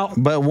like, I'm out.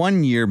 But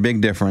 1 year,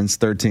 big difference,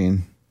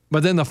 13.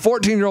 But then the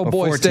 14-year-old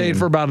boy stayed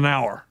for about an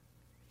hour.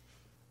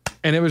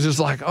 And it was just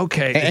like,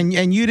 okay.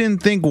 And you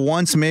didn't think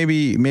once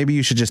maybe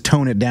you should just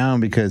tone it down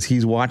because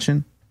he's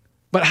watching?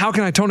 But how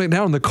can I tone it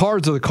down? The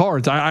cards are the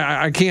cards.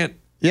 I can't.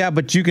 Yeah,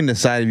 but you can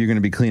decide if you're going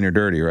to be clean or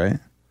dirty, right?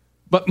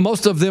 But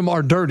most of them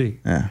are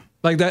dirty. Yeah.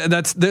 Like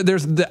there's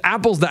the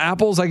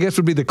apples, I guess,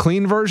 would be the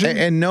clean version.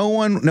 And no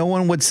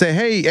one would say,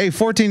 hey,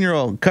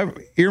 14-year-old,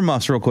 cover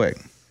earmuffs real quick.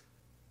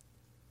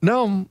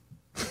 No.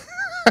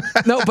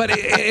 No, but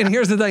and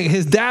here's the thing.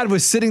 His dad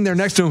was sitting there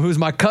next to him, who's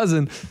my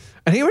cousin,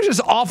 and he was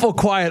just awful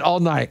quiet all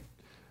night.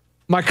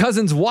 My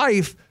cousin's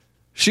wife,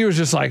 she was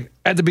just like,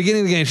 at the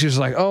beginning of the game, she was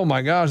like, oh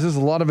my gosh, there's a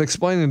lot of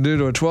explaining to do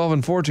to a 12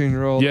 and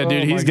 14-year-old. Yeah,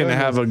 dude, he's going to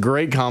have a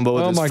great combo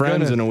with his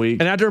friends in a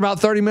week. And after about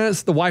 30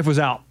 minutes, the wife was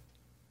out.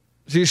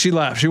 She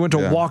left. She went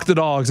to walk the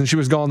dogs, and she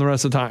was gone the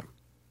rest of the time.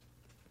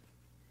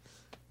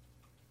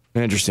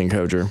 Interesting,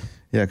 Coacher.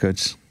 Yeah,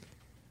 Coach.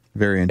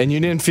 Very interesting. And you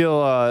didn't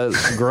feel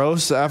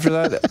gross after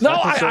that? No,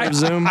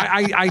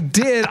 I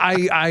did.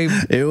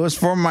 It was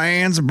for my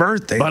aunt's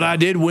birthday. But I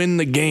did win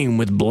the game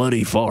with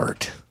bloody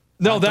fart.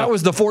 No, that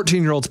was the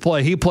 14-year-old's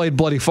play. He played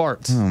bloody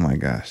farts. Oh, my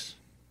gosh.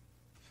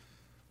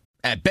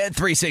 At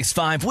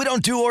Bet365, we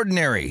don't do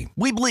ordinary.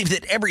 We believe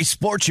that every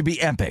sport should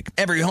be epic.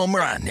 Every home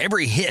run,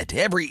 every hit,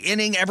 every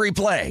inning, every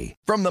play.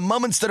 From the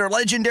moments that are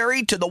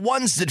legendary to the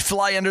ones that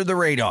fly under the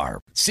radar.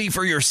 See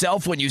for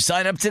yourself when you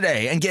sign up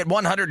today and get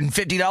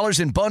 $150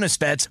 in bonus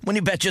bets when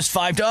you bet just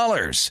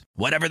 $5.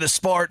 Whatever the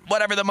sport,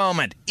 whatever the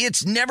moment,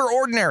 it's never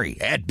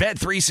ordinary at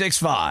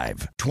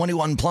Bet365.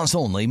 21 plus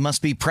only.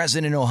 Must be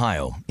present in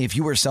Ohio. If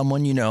you or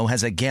someone you know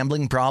has a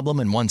gambling problem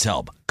and wants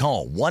help,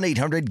 call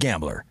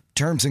 1-800-GAMBLER.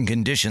 Terms and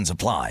conditions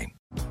apply.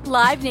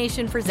 Live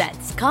Nation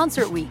presents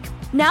Concert Week.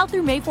 Now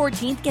through May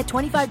 14th, get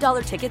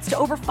 $25 tickets to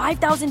over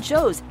 5,000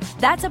 shows.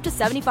 That's up to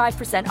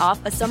 75%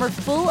 off a summer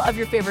full of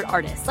your favorite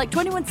artists like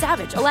 21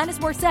 Savage, Alanis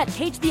Morissette,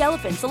 Cage the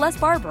Elephant, Celeste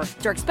Barber,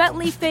 Dierks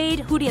Bentley, Fade,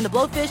 Hootie and the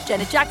Blowfish,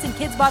 Janet Jackson,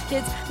 Kids Bop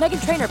Kids,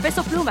 Meghan Trainor,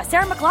 Peso Pluma,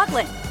 Sarah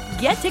McLachlan.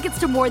 Get tickets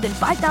to more than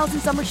 5,000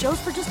 summer shows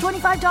for just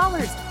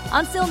 $25.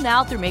 Until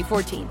now through May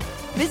 14th.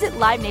 Visit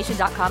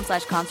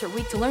LiveNation.com/Concert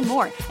Week to learn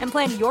more and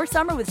plan your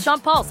summer with Sean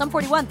Paul, Sum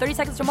 41, 30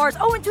 Seconds to Mars,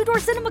 and Two Door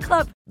Cinema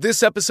Club.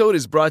 This episode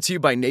is brought to you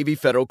by Navy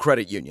Federal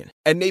Credit Union.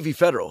 At Navy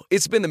Federal,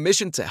 it's been the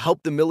mission to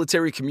help the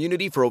military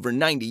community for over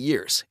 90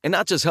 years. And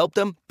not just help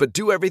them, but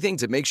do everything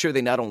to make sure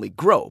they not only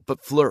grow,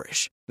 but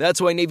flourish.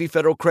 That's why Navy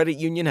Federal Credit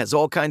Union has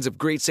all kinds of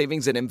great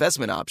savings and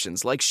investment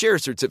options like share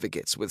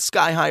certificates with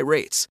sky-high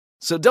rates.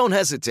 So don't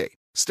hesitate.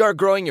 Start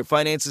growing your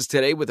finances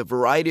today with a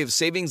variety of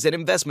savings and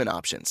investment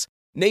options.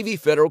 Navy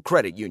Federal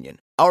Credit Union.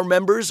 Our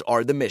members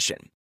are the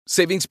mission.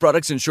 Savings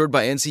products insured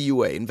by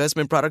NCUA.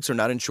 Investment products are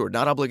not insured,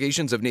 not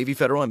obligations of Navy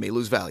Federal and may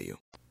lose value.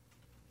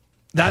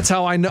 That's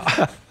how I know.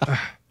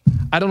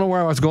 I don't know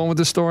where I was going with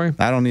this story.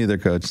 I don't either,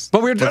 Coach.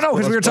 But we were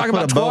talking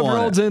about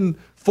 12-year-olds and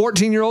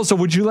 14-year-olds. So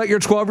would you let your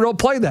 12-year-old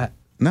play that?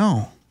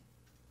 No.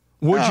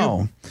 Would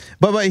you?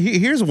 But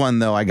here's one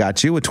though. I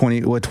got you with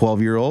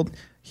 12-year-old.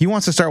 He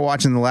wants to start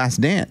watching The Last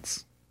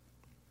Dance.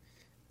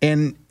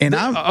 And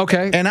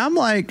I'm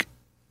like,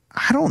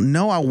 I don't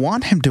know. I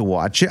want him to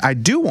watch it. I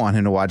do want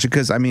him to watch it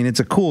because, I mean, it's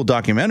a cool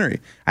documentary.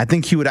 I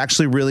think he would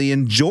actually really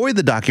enjoy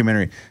the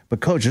documentary. But,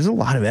 Coach, there's a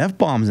lot of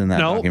F-bombs in that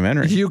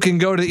documentary. You can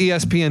go to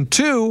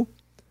ESPN2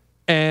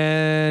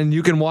 and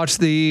you can watch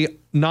the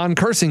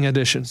non-cursing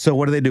edition. So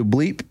what do they do?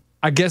 Bleep?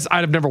 I guess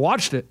I'd have never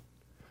watched it.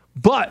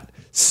 But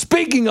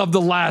speaking of The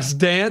Last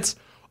Dance,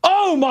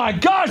 oh, my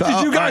gosh,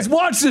 did you guys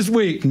watch this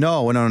week?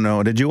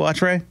 No. Did you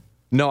watch, Ray?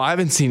 No, I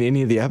haven't seen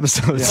any of the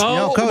episodes.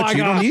 No, Coach,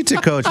 you don't need to,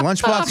 Coach.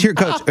 Lunchbox here,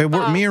 Coach.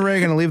 Me and Ray are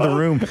going to leave the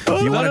room.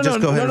 You want to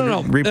just go ahead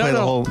and replay the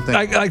whole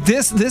thing? Like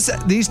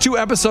these two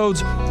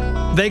episodes,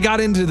 they got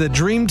into the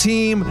dream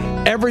team,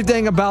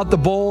 everything about the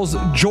Bulls,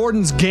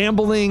 Jordan's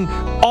gambling,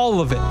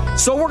 all of it.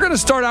 So we're going to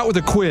start out with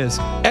a quiz.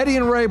 Eddie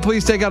and Ray,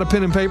 please take out a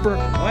pen and paper.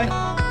 What?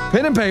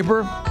 Pen and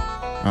paper.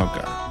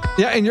 Okay.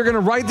 Yeah, and you're going to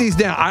write these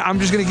down. I'm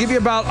just going to give you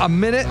about a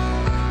minute.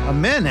 A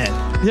minute?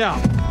 Yeah.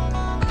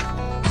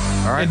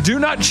 All right. And do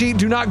not cheat,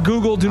 do not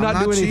Google, do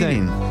not do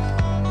anything. Cheating.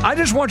 I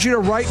just want you to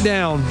write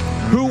down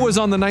who was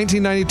on the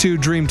 1992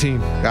 Dream Team.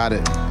 Got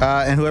it.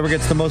 And whoever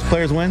gets the most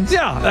players wins?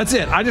 Yeah, that's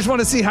it. I just want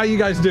to see how you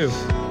guys do.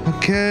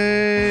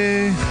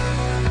 Okay.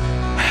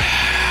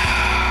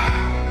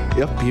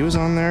 Yep, he was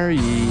on there.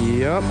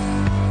 Yep.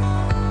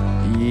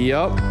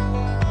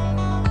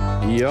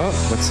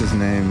 What's his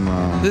name?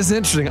 This is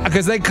interesting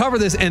because they cover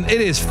this, and it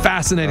is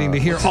fascinating to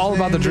hear all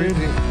about the Dream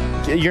Team.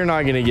 You're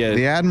not going to get it.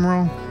 The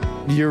Admiral?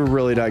 You're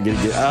really not going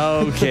to get it.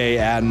 Okay,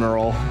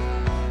 Admiral.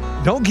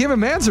 Don't give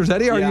him answers,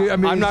 Eddie.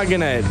 I'm not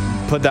going to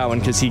put that one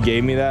because he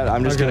gave me that.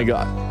 I'm just going to go.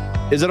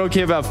 Is it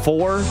okay if I have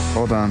 4?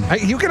 Hold on.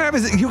 Hey, you can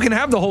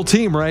have the whole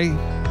team, Ray.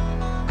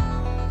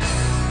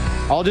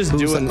 I'll just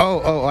do it.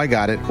 Oh, I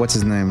got it. What's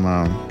his name?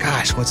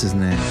 What's his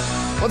name?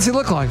 What's he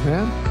look like,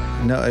 man?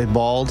 No,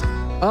 bald.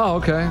 Oh,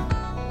 okay.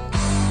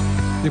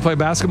 You play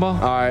basketball?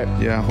 All right.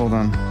 Yeah, hold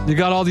on. You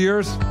got all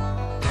yours?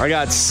 I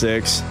got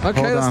 6.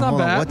 Okay, that's not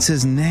bad. What's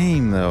his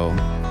name, though?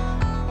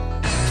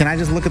 Can I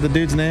just look at the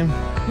dude's name?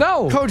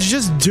 No. Coach,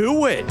 just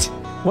do it.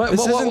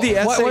 This isn't the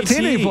SAT. What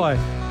team did he play?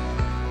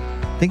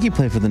 I think he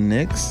played for the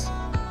Knicks.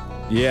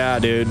 Yeah,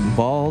 dude.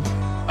 Bald. He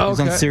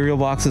was on cereal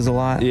boxes a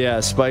lot. Yeah,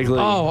 Spike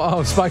Lee.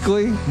 Oh, Spike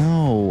Lee?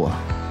 No.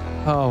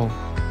 Oh,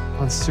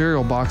 on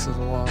cereal boxes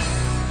a lot.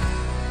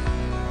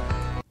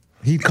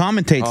 He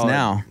commentates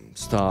now.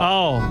 Stop.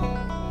 Oh,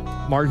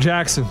 Mark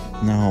Jackson.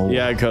 No.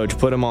 Yeah, Coach,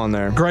 put him on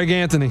there. Greg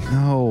Anthony.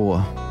 No.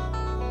 All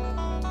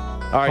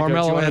right, Coach,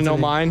 you want to know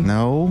mine?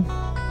 No.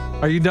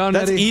 Are you done,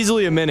 That's Eddie?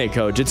 easily a minute,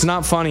 Coach. It's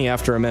not funny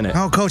after a minute.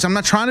 No, Coach, I'm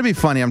not trying to be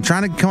funny. I'm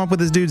trying to come up with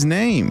this dude's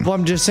name. Well,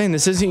 I'm just saying,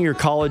 this isn't your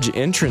college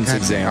entrance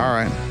exam. All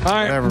right. All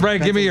right, Ray,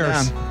 give me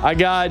yours. Down. I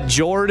got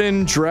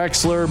Jordan,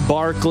 Drexler,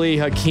 Barkley,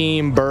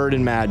 Hakeem, Bird,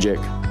 and Magic.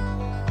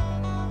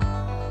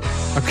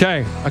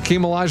 Okay,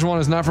 Hakeem Olajuwon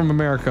is not from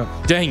America.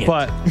 Dang it.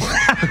 But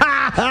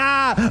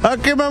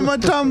Hakeem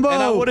Mutombo.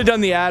 And I would have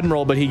done the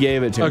Admiral, but he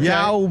gave it to me. Okay.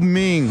 Yao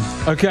Ming.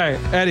 Okay,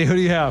 Eddie, who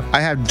do you have? I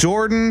have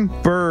Jordan,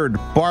 Bird,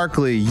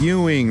 Barkley,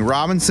 Ewing,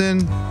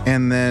 Robinson,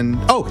 and then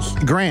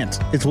Grant.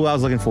 It's what I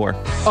was looking for.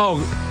 Oh,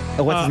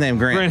 what's his name?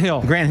 Grant. Grant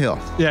Hill. Grant Hill.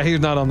 Yeah,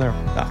 he's not on there.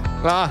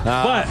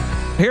 But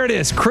here it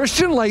is,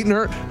 Christian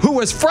Laettner, who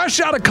was fresh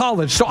out of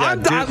college. So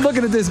I'm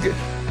looking at this,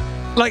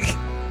 like,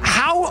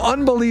 how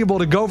unbelievable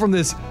to go from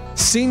this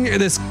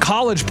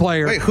college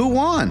player. Wait, who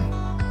won?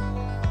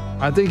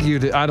 I think you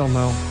did. I don't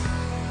know.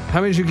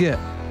 How many did you get?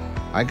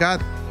 I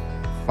got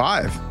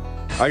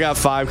 5. I got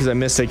 5 because I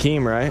missed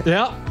Hakeem, right?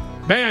 Yeah.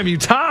 Bam, you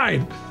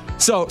tied.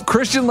 So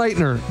Christian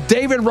Laettner,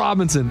 David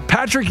Robinson,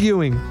 Patrick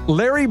Ewing,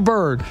 Larry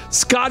Bird,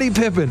 Scottie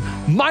Pippen,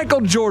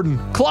 Michael Jordan,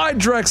 Clyde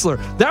Drexler.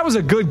 That was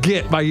a good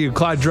get by you,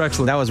 Clyde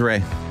Drexler. That was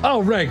Ray.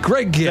 Oh, Ray,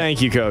 great get.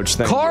 Thank you, Coach.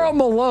 Karl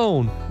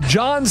Malone,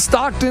 John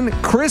Stockton,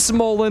 Chris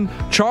Mullin,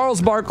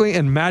 Charles Barkley,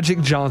 and Magic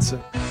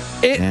Johnson.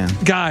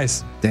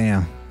 Guys.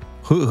 Damn.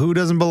 Who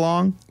doesn't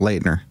belong?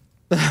 Laettner.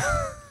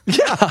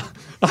 Yeah.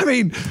 I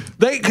mean,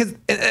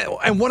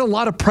 and what a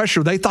lot of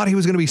pressure. They thought he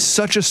was going to be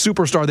such a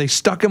superstar. They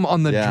stuck him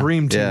on the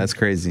dream team. Yeah, that's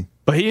crazy.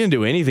 But he didn't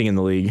do anything in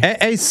the league.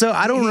 Hey, so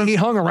I don't. He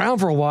hung around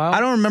for a while.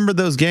 I don't remember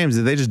those games.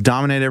 Did they just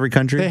dominate every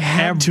country? They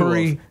had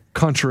every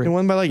country. They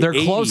won by like their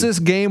 80.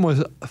 closest game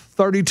was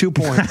 32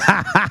 points.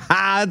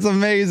 That's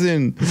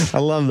amazing. I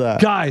love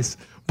that, guys.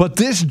 But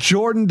this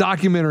Jordan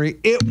documentary,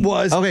 it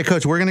was okay.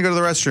 Coach, we're gonna go to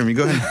the restroom. You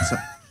go ahead.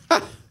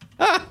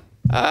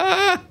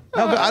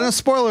 No, I don't.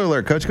 Spoiler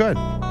alert, Coach. Go ahead.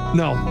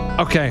 No.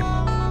 Okay.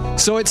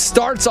 So it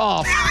starts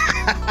off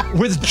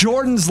with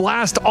Jordan's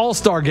last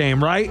All-Star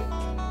game, right?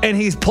 And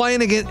he's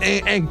playing against,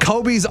 and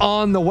Kobe's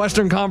on the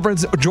Western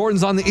Conference.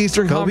 Jordan's on the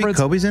Eastern Conference.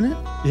 Kobe's in it?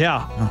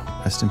 Yeah.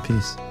 Oh, rest in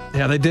peace.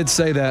 Yeah, they did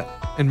say that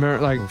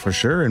for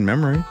sure in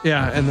memory.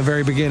 Yeah, in the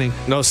very beginning.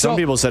 No, some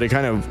people said it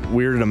kind of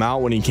weirded him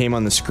out when he came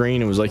on the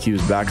screen. It was like he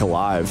was back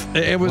alive.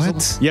 It was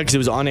what? Yeah, because it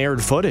was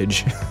unaired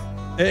footage.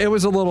 It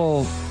was a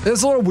little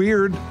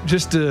weird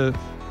just to,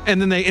 and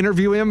then they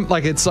interview him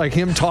like it's like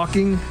him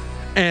talking,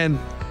 and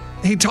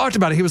he talked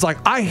about it. He was like,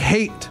 I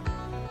hate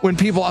when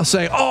people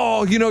say,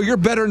 oh, you know, you're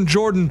better than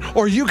Jordan,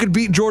 or you could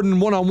beat Jordan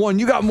one-on-one.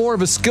 You got more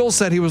of a skill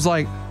set. He was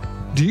like,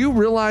 do you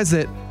realize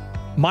that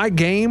my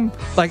game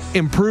like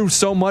improved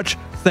so much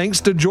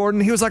thanks to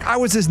Jordan? He was like, I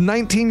was this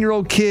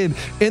 19-year-old kid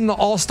in the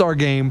All-Star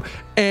game,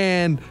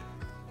 and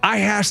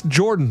I asked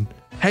Jordan,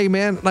 hey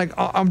man, like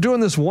I'm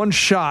doing this one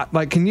shot.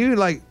 Like, can you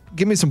like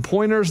give me some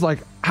pointers, like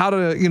how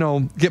to, you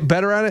know, get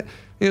better at it?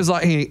 He was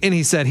like,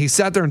 he said he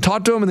sat there and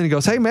talked to him, and then he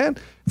goes, hey man,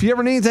 if you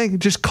ever need anything,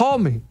 just call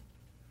me.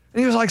 And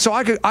he was like, so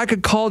I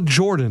could call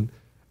Jordan,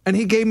 and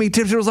he gave me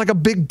tips. It was like a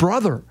big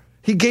brother.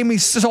 He gave me,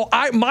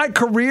 my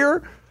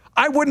career,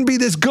 I wouldn't be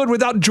this good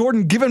without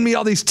Jordan giving me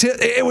all these tips.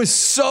 It was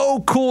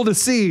so cool to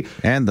see.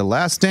 And The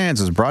Last Dance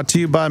is brought to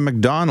you by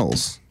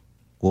McDonald's.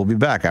 We'll be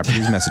back after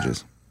these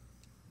messages.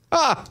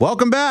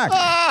 Welcome back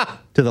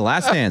to The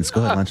Last Dance.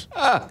 Go ahead, Lunch.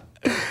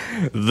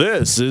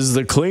 This is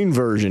the clean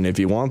version. If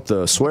you want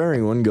the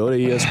swearing one, go to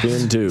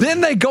ESPN2.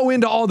 Then they go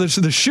into all the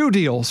shoe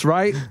deals,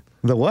 right?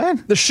 The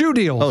what? The shoe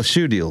deals. Oh,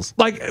 shoe deals.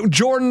 Like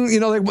Jordan, you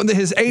know,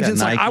 his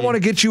agent's like, I want to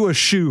get you a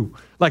shoe.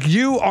 Like,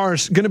 you are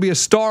going to be a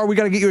star. We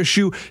got to get you a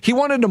shoe. He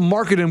wanted to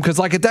market him because,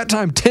 like, at that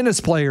time, tennis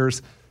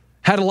players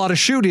had a lot of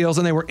shoe deals,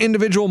 and they were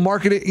individual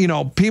marketing. You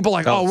know, people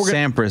like, we're going to.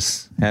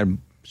 Sampras had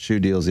shoe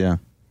deals, yeah.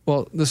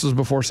 Well, this was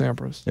before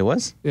Sampras. It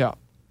was? Yeah.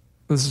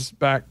 This is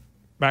back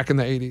in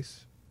the 80s.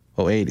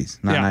 Oh,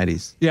 80s, not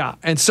 90s. Yeah.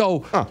 And so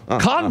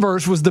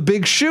Converse was the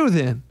big shoe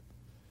then.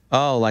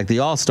 Oh, like the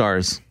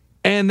All-Stars.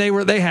 And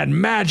they had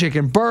Magic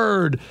and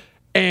Bird,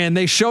 and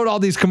they showed all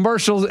these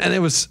commercials, and it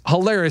was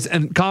hilarious.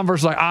 And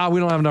Converse was like, we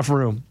don't have enough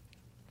room.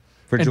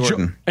 For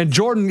Jordan.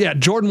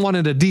 Jordan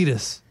wanted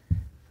Adidas.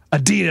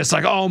 Adidas,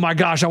 like, oh my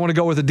gosh, I want to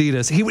go with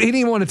Adidas. He didn't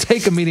even want to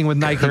take a meeting with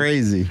Nike.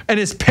 Crazy. And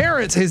his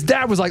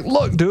dad was like,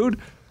 look, dude,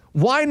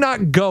 why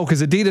not go?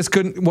 Because Adidas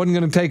wasn't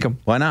going to take him.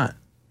 Why not?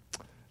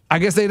 I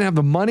guess they didn't have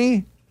the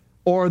money,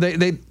 or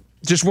they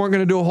just weren't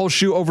going to do a whole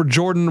shoe over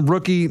Jordan,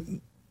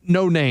 rookie,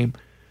 no name.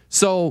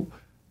 So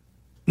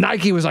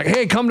Nike was like,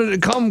 hey, come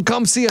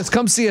see us.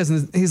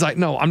 And he's like,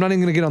 no, I'm not even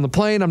going to get on the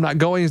plane. I'm not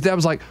going. His dad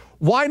was like,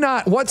 why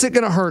not? What's it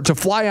going to hurt to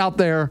fly out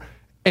there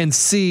and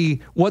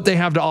see what they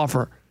have to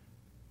offer?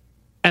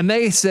 And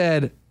they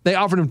said they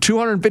offered him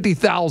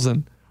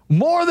 $250,000,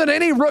 more than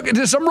any rookie,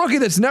 some rookie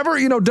that's never,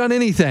 done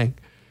anything.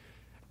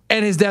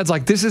 And his dad's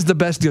like, this is the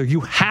best deal. You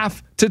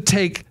have to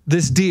take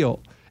this deal.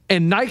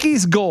 And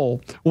Nike's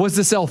goal was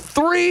to sell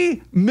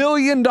 $3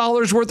 million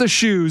worth of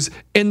shoes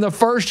in the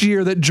first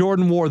year that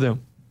Jordan wore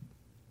them.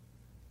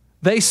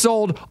 They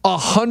sold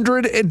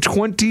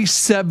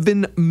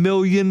 $127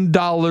 million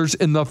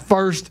in the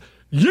first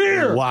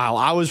year. Wow,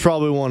 I was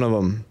probably one of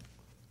them.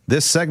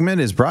 This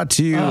segment is brought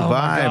to you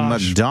by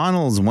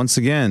McDonald's. Once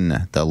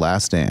again, The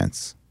Last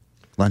Dance.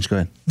 Lunch, go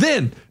ahead.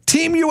 Then,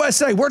 Team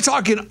USA. We're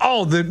talking,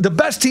 the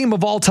best team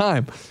of all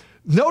time.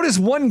 Notice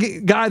one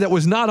guy that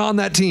was not on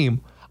that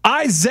team.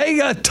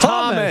 Isaiah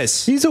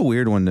Thomas. He's a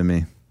weird one to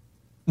me.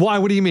 Why?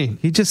 What do you mean?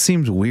 He just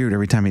seems weird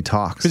every time he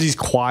talks. Because he's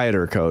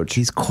quieter, Coach.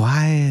 He's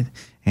quiet,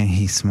 and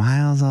he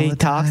smiles all the time. He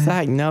talks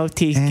like no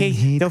teeth.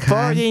 The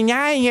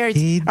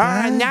 49ers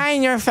are a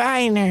Niner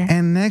finer.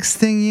 And next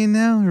thing you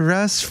know,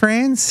 Russ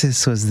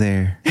Francis was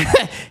there.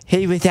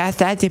 He was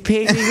outside the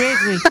Piggly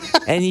Wiggly,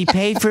 and he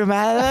paid for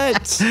my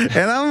lunch.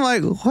 And I'm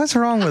like, what's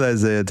wrong with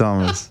Isaiah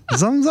Thomas?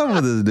 Something's up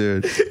with this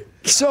dude.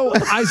 So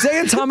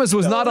Isaiah Thomas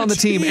was not on the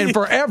team, and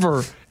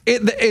forever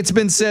it's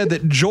been said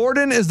that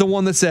Jordan is the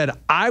one that said,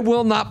 I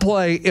will not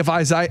play if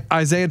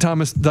Isaiah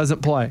Thomas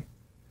doesn't play.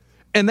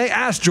 And they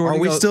asked Jordan.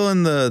 Are we still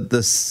in the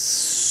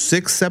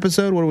 6th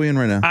episode? What are we in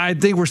right now? I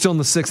think we're still in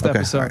the 6th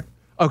episode. Right.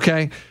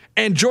 Okay.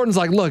 And Jordan's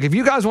like, look, if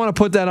you guys want to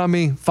put that on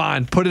me,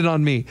 fine, put it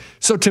on me.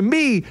 So to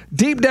me,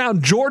 deep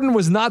down, Jordan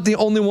was not the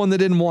only one that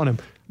didn't want him.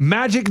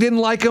 Magic didn't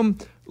like him.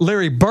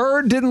 Larry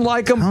Bird didn't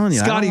like him.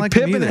 Scottie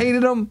Pippen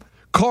hated him.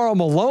 Karl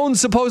Malone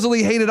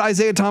supposedly hated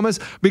Isaiah Thomas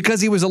because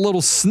he was a little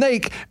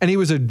snake and he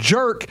was a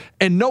jerk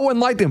and no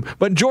one liked him.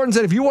 But Jordan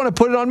said, if you want to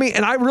put it on me,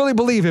 and I really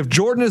believe if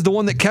Jordan is the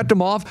one that kept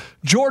him off,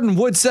 Jordan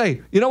would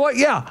say, you know what?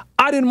 Yeah,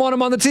 I didn't want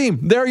him on the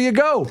team. There you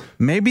go.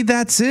 Maybe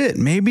that's it.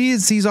 Maybe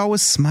he's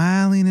always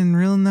smiling and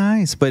real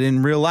nice, but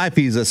in real life,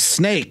 he's a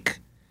snake.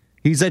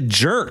 He's a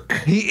jerk.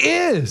 He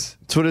is.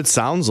 That's what it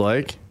sounds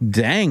like.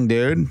 Dang,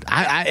 dude.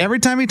 I every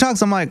time he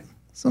talks, I'm like,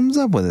 something's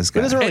up with this guy.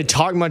 He doesn't really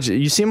talk much.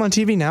 You see him on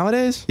TV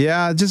nowadays?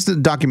 Yeah, just the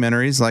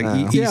documentaries like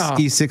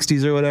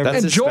E60s or whatever.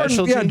 And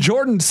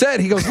Jordan said,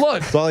 he goes,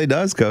 look. That's all he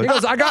does, coach. He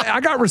goes, I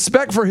got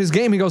respect for his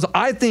game. He goes,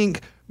 I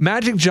think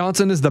Magic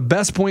Johnson is the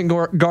best point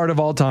guard of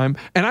all time,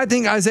 and I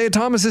think Isaiah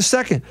Thomas is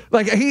second.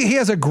 Like, he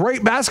has a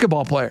great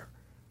basketball player,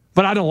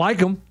 but I don't like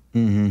him.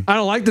 Mm-hmm. I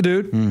don't like the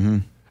dude. Mm-hmm.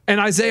 And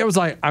Isaiah was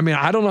like, I mean,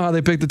 I don't know how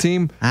they picked the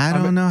team. I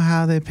don't know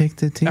how they picked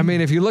the team. I mean,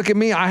 if you look at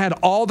me, I had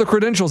all the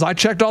credentials. I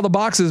checked all the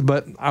boxes,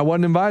 but I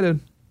wasn't invited.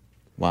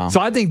 Wow.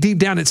 So I think deep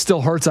down it still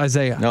hurts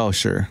Isaiah. Oh,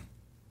 sure.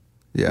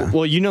 Yeah.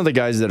 Well, you know the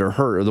guys that are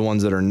hurt are the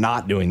ones that are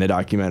not doing the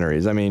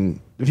documentaries. I mean,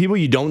 the people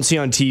you don't see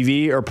on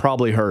TV are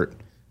probably hurt.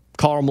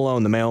 Karl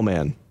Malone, the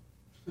mailman,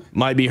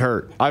 might be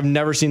hurt. I've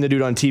never seen the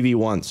dude on TV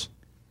once.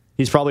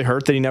 He's probably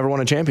hurt that he never won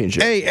a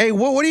championship. Hey,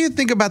 what do you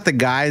think about the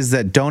guys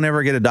that don't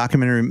ever get a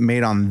documentary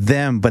made on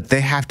them, but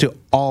they have to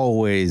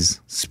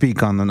always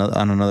speak on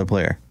another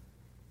player?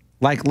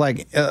 Like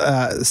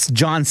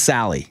John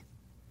Sally.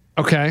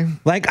 Okay.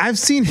 Like, I've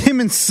seen him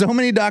in so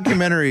many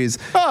documentaries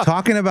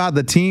talking about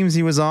the teams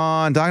he was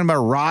on, talking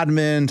about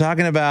Rodman,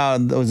 talking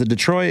about, was it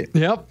Detroit?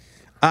 Yep.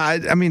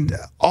 I mean,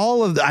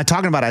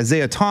 talking about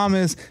Isaiah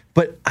Thomas,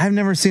 but I've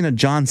never seen a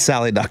John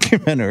Sally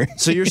documentary.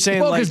 So you're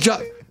saying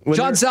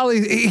John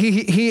Sally,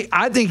 he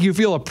I think you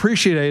feel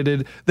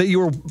appreciated that you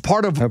were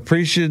part of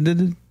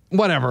appreciative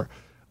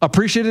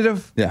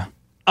yeah,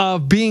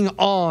 of being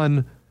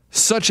on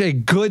such a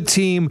good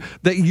team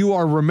that you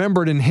are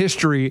remembered in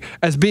history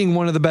as being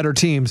one of the better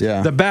teams.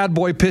 Yeah. The Bad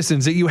Boy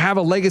Pistons, that you have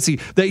a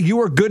legacy, that you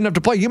were good enough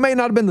to play. You may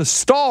not have been the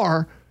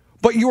star,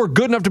 but you were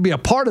good enough to be a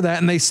part of that,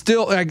 and they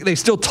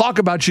still talk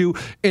about you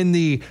in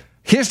the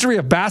history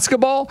of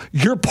basketball.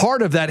 You're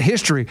part of that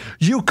history.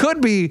 You could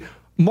be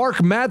Mark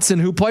Madsen,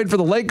 who played for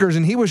the Lakers,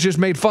 and he was just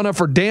made fun of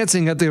for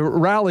dancing at the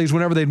rallies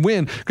whenever they'd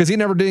win because he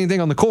never did anything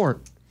on the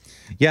court.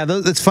 Yeah,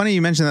 it's funny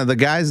you mentioned that. The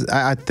guys,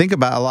 I think a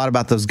lot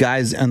about those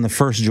guys on the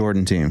first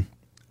Jordan team.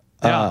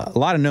 Yeah. A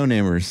lot of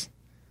no-namers.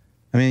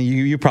 I mean,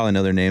 you probably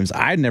know their names.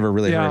 I'd never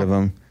really heard of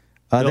them.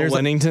 Bill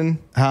Wennington?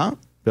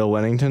 Bill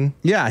Wennington?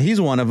 Yeah,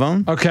 he's one of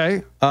them. Okay.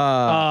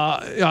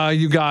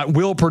 You got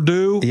Will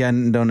Perdue. Yeah, I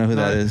don't know who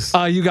that is.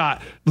 You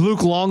got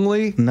Luke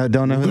Longley. No,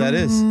 don't know who that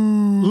is.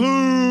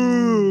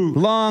 Luke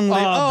Longley.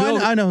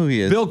 I know who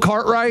he is. Bill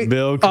Cartwright.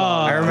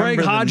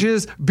 Craig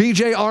Hodges.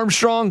 B.J.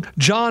 Armstrong.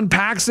 John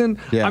Paxson.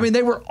 Yeah. I mean,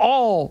 they were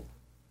all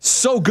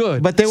so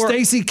good. But they were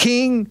Stacey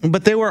King.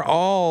 But they were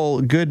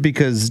all good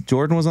because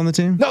Jordan was on the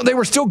team? No, they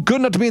were still good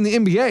enough to be in the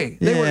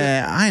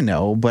NBA. I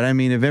know. But I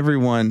mean, if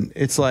everyone,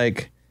 it's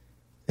like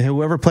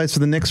whoever plays for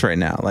the Knicks right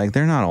now, like,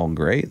 they're not all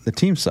great. The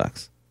team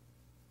sucks.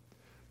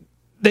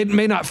 They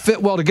may not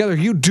fit well together.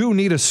 You do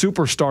need a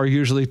superstar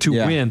usually to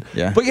win.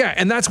 Yeah. But yeah,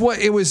 and that's what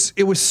it was.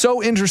 It was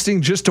so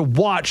interesting just to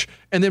watch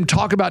and them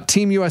talk about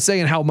Team USA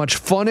and how much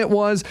fun it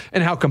was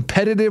and how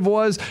competitive it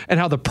was and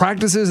how the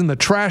practices and the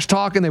trash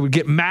talk and they would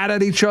get mad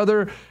at each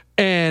other.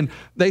 And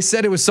they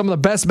said it was some of the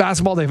best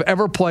basketball they've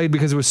ever played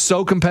because it was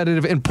so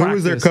competitive in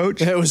practice. Who was their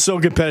coach? It was so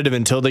competitive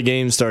until the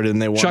game started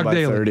and they won Chuck by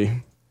Daly.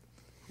 30.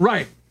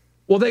 Right.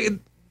 Well,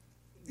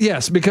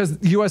 yes, because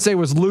USA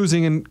was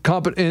losing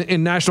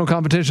in national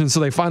competition, so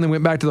they finally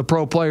went back to the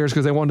pro players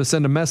because they wanted to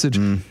send a message,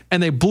 and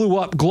they blew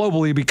up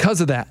globally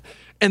because of that.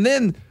 And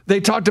then they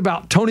talked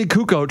about Tony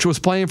Kukoc was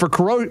playing for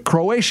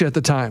Croatia at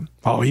the time.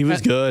 Oh, he was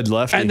good,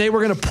 lefty. And they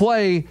were going to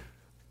play,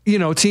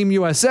 Team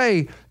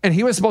USA, and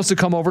he was supposed to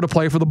come over to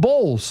play for the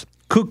Bulls.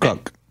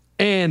 Kukoc.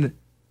 And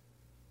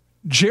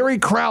Jerry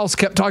Krause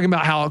kept talking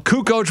about how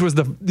Kukoc was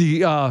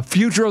the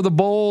future of the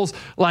Bulls,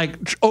 like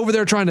over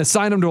there trying to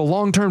sign him to a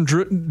long-term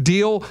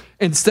deal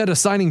instead of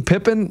signing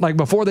Pippen, like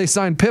before they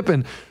signed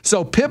Pippen.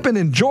 So Pippen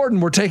and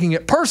Jordan were taking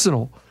it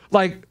personal.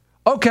 Like,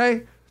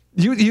 okay,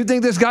 you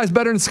think this guy's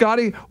better than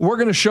Scottie? We're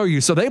going to show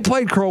you. So they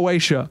played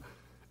Croatia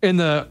in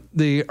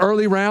the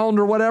early round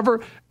or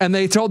whatever, and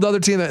they told the other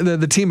team,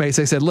 the teammates,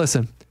 they said,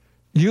 listen,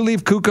 you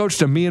leave Kukoc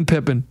to me and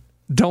Pippen.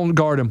 Don't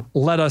guard him.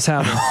 Let us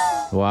have him.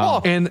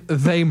 Wow. And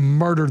they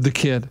murdered the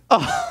kid.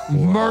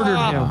 Murdered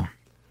him.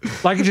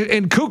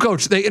 And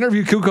Kukoc, they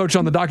interviewed Kukoc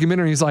on the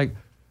documentary. He's like,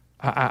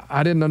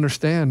 I didn't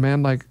understand,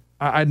 man. Like,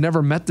 I'd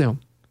never met them.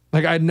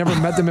 Like, I'd never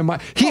met them in my...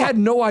 He had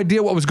no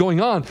idea what was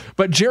going on.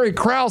 But Jerry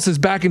Krause is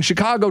back in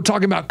Chicago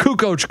talking about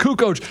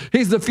Kukoc.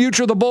 He's the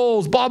future of the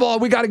Bulls. Blah, blah.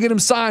 We got to get him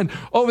signed.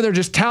 Over there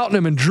just touting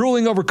him and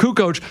drooling over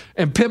Kukoc.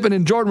 And Pippen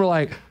and Jordan were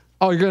like,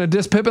 Oh, you're going to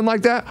diss Pippen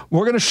like that?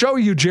 We're going to show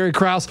you, Jerry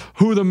Krause,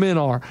 who the men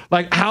are.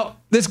 Like how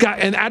this guy,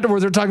 and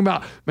afterwards they're talking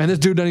about, man, this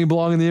dude doesn't even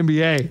belong in the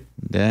NBA.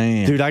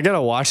 Damn. Dude, I got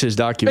to watch this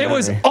documentary. It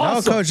was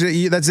awesome. No, Coach,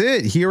 that's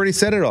it. He already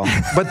said it all.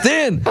 But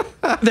then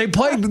they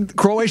played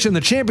Croatia in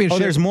the championship. Oh,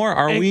 there's more.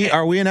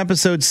 Are we in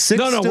episode 6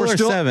 No, still we're or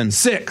still 7?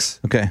 6.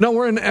 Okay. No,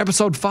 we're in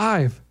episode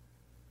 5.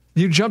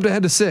 You jumped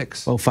ahead to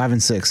 6. Oh, 5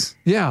 and 6.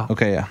 Yeah.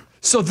 Okay, yeah.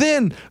 So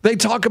then they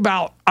talk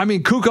about,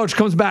 Kukoc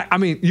comes back.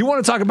 You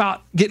want to talk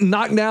about getting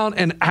knocked down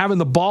and having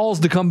the balls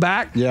to come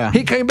back? Yeah.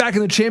 He came back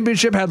in the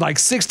championship, had like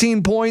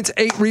 16 points,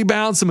 8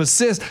 rebounds, some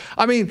assists.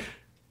 He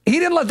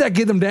didn't let that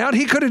get him down.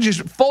 He could have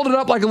just folded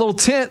up like a little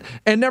tent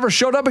and never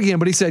showed up again.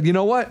 But he said, you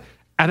know what?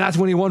 And that's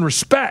when he won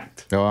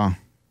respect. Oh, wow.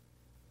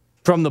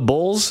 From the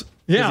Bulls?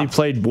 Yeah. He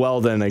played well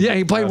then. Yeah,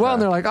 he played well,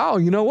 and they're like, oh,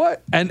 you know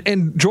what?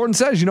 And Jordan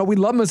says, we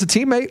love him as a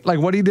teammate. Like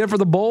what he did for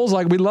the Bulls,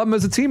 like we love him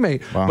as a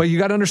teammate. Wow. But you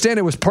got to understand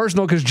it was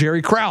personal because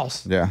Jerry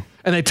Krause. Yeah.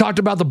 And they talked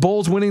about the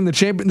Bulls winning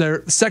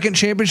their second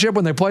championship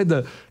when they played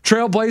the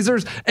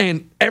Trailblazers,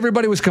 and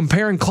everybody was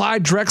comparing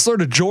Clyde Drexler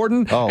to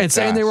Jordan and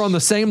saying they were on the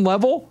same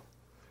level.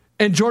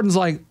 And Jordan's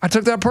like, I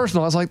took that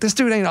personal. I was like, this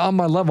dude ain't on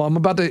my level. I'm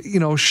about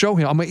to, show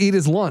him. I'm going to eat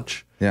his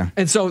lunch. Yeah.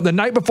 And so the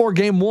night before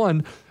game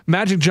 1,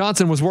 Magic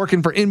Johnson was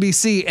working for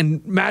NBC,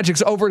 and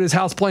Magic's over at his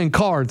house playing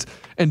cards.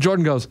 And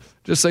Jordan goes,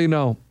 just so you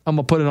know, I'm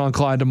going to put it on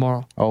Clyde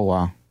tomorrow. Oh,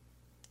 wow.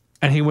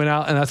 And he went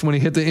out, and that's when he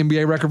hit the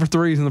NBA record for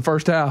threes in the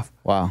first half.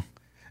 Wow.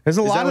 There's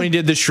a lot that when he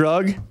did the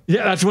shrug?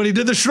 Yeah, that's when he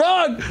did the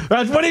shrug.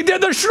 That's when he did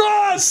the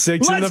shrug.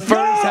 6 in the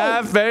first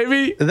half,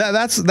 baby.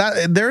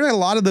 There are a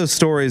lot of those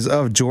stories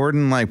of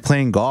Jordan like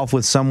playing golf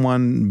with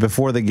someone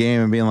before the game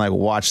and being like,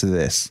 watch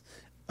this.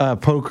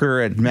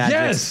 Poker at Magic.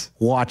 Yes.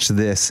 Watch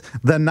this.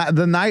 The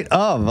night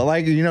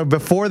of,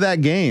 before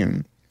that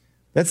game.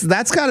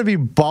 That's got to be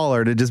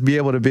baller to just be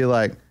able to be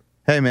like,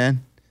 hey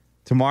man,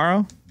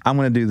 tomorrow I'm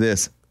going to do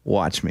this.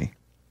 Watch me.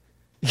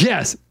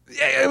 Yes.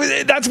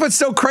 That's what's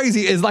so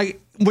crazy is like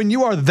when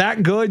you are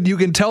that good, you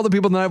can tell the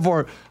people the night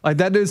before, like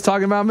that dude's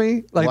talking about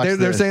me. Like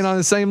they're saying on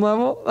the same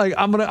level. Like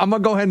I'm gonna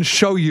go ahead and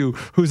show you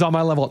who's on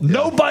my level. Yeah.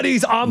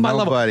 Nobody's on my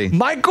level.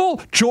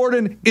 Michael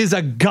Jordan is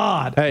a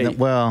god. Hey,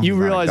 you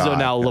realize though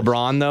now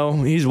LeBron though,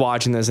 he's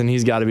watching this and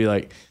he's got to be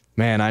like,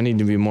 man, I need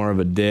to be more of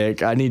a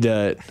dick. I need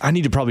to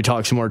probably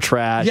talk some more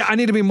trash. Yeah, I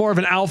need to be more of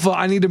an alpha.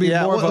 I need to be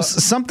more of a...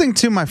 Something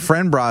too my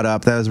friend brought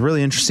up that was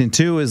really interesting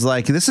too is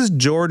like, this is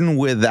Jordan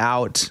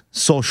without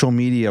social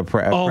media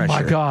pressure. Oh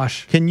my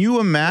gosh. Can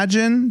you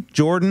imagine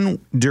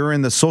Jordan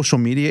during the social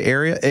media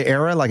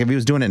era, like if he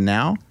was doing it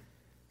now?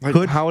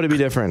 How would it be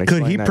different?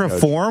 Could he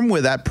perform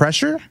with that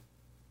pressure?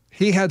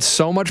 He had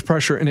so much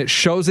pressure, and it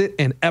shows it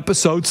in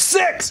episode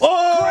 6.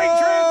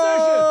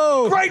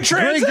 Oh! Great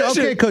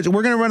transition. Okay, Coach,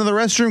 we're going to run to the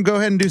restroom. Go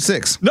ahead and do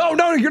 6. No,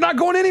 you're not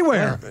going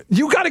anywhere.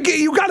 You got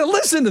to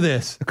listen to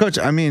this. Coach,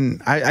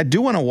 I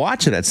do want to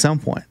watch it at some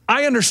point.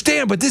 I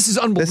understand, but this is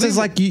unbelievable. This is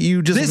like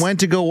you just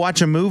went to go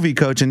watch a movie,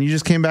 Coach, and you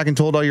just came back and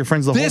told all your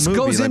friends the whole movie. This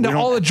goes into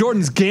all of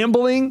Jordan's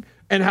gambling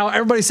and how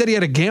everybody said he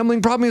had a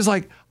gambling problem. He was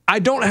like, I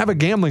don't have a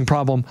gambling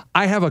problem.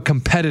 I have a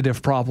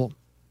competitive problem.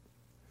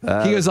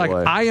 He was like,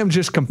 I am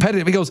just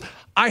competitive. He goes,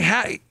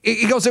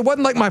 it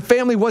wasn't like my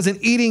family wasn't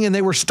eating and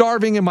they were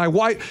starving, and my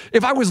wife,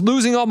 if I was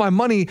losing all my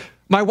money,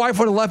 my wife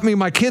would have left me,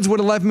 my kids would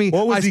have left me.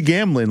 What was he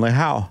gambling? Like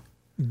how?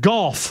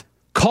 Golf,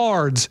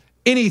 cards,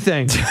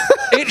 anything.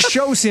 It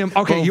shows him.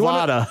 Okay, you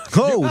want to?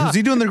 Was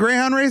he doing the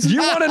Greyhound race?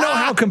 You want to know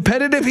how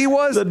competitive he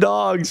was? The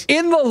dogs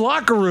in the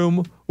locker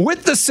room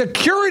with the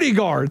security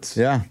guards.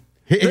 Yeah,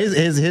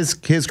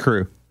 his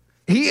crew.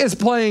 He is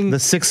playing the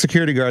 6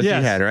 security guards he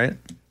had, right?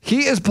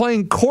 He is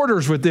playing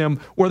quarters with them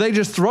where they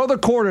just throw the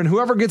quarter and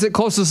whoever gets it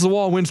closest to the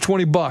wall wins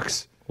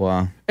 $20.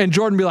 Wow. And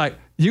Jordan be like,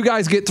 you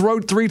guys get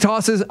 3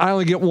 tosses, I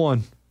only get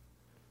 1.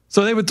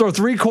 So they would throw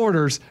 3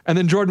 quarters and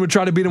then Jordan would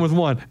try to beat him with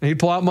 1. And he'd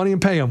pull out money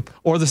and pay him.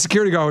 Or the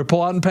security guard would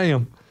pull out and pay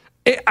him.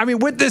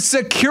 With this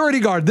security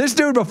guard, this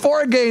dude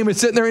before a game is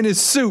sitting there in his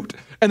suit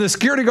and the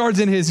security guard's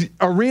in his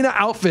arena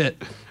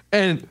outfit.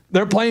 And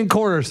they're playing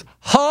quarters.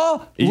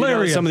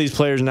 Hilarious. Some of these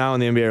players now in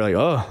the NBA are like,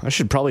 oh, I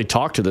should probably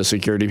talk to the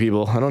security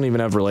people. I don't even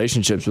have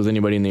relationships with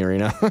anybody in the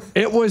arena.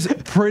 It was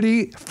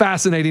pretty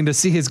fascinating to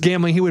see his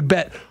gambling. He would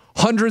bet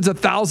hundreds of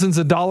thousands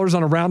of dollars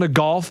on a round of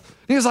golf.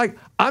 He was like,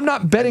 I'm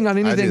not betting on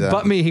anything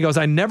but me. He goes,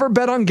 I never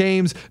bet on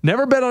games,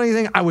 never bet on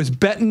anything. I was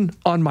betting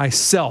on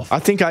myself. I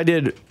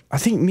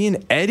think me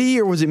and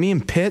Eddie, or was it me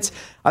and Pitts?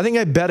 I think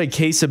I bet a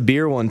case of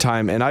beer one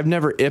time, and I've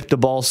never iffed a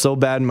ball so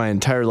bad in my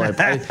entire life.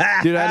 I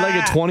had like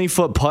a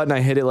 20-foot putt, and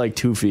I hit it like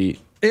 2 feet.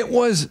 It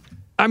was,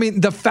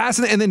 the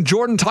fascinating. And then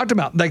Jordan talked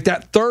about like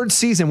that third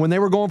season when they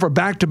were going for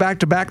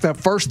back-to-back-to-back, that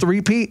first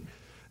three-peat,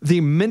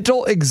 the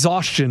mental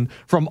exhaustion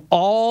from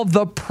all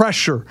the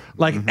pressure,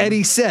 like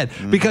Eddie said,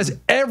 because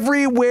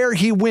everywhere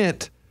he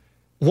went,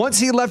 once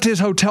he left his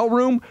hotel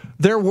room,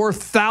 there were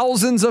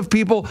thousands of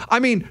people.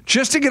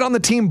 Just to get on the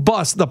team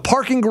bus, the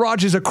parking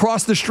garage is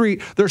across the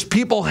street. There's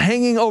people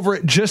hanging over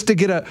it just to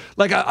get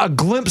a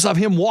glimpse of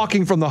him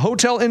walking from the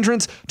hotel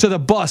entrance to the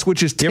bus,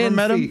 which is 10 feet. Ever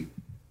met him?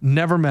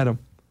 Never met him.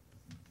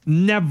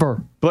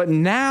 Never. But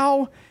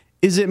now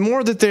Is it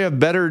more that they have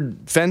better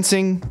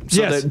fencing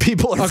so Yes. that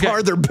people are Okay.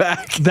 farther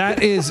back?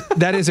 That is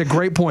a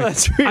great point.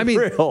 Let's be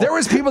real. There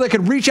was people that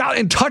could reach out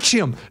and touch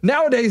him.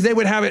 Nowadays, they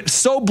would have it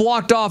so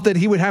blocked off that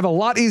he would have a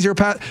lot easier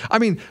path. I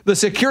mean, the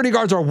security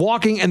guards are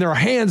walking and their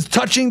hands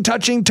touching,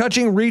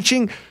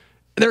 reaching.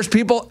 There's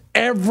people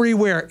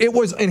everywhere.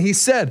 And he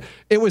said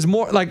it was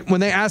more like when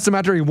they asked him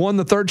after he won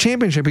the 3rd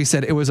championship, he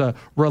said it was a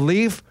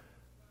relief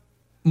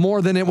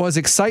more than it was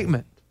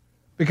excitement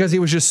because he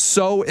was just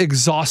so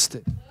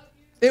exhausted.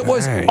 It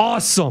was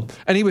awesome.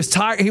 And he was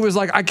tired. He was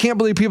like, I can't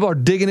believe people are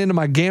digging into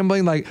my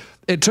gambling. Like,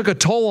 it took a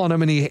toll on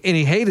him and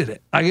he hated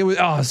it. Like, it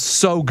was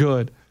so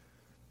good.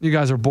 You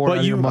guys are bored out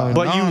of your mind.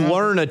 But you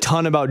learn a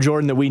ton about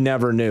Jordan that we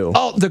never knew.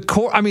 Oh,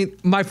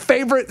 my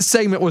favorite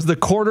segment was the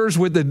quarters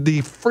with the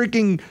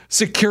freaking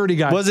security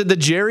guy. Was it the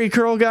Jerry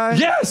curl guy?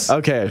 Yes.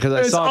 Okay, because I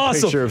It was saw a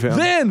awesome. picture of him.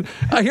 Then,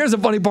 here's the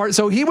funny part.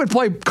 So he would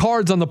play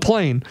cards on the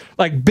plane,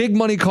 like big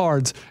money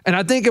cards. And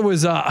I think it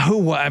was,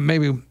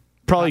 maybe.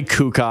 Probably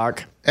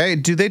Kukak. Hey,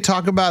 do they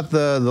talk about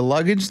the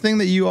luggage thing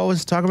that you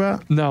always talk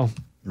about? No.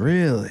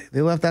 Really?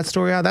 They left that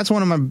story out? That's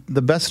one of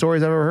the best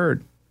stories I've ever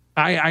heard.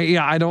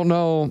 I don't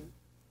know.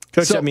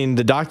 Coach, So- I mean,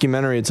 the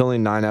documentary, it's only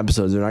 9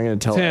 episodes. They're not going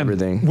to tell 10.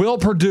 everything. Will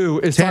Purdue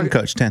is 10, talking.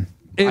 Coach, 10.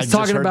 Is I just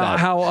talking heard about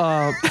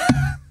that.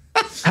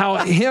 how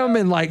him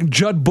and like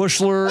Judd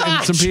Bushler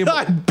and some people.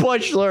 Judd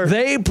Bushler.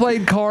 They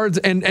played cards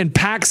and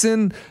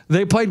Paxson.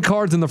 They played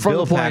cards in the front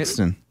Bill of the plane.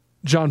 Paxton.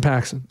 John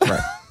Paxson.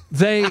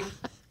 Right.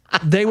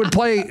 They would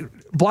play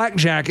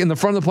blackjack in the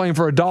front of the plane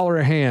for $1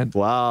 a hand.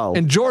 Wow.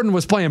 And Jordan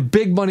was playing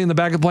big money in the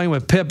back of the plane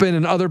with Pippen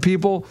and other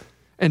people.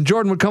 And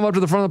Jordan would come up to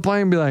the front of the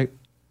plane and be like,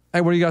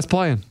 "Hey, what are you guys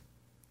playing?"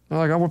 They're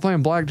like, "Oh, we're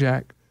playing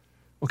blackjack."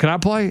 "Well, can I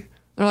play?"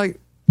 They're like,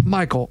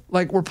 "Michael,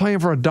 like we're playing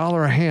for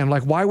 $1 a hand.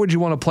 Like, why would you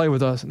want to play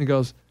with us?" And he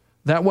goes,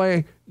 "That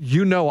way,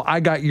 you know I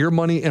got your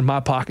money in my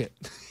pocket."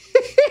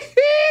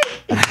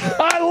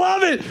 I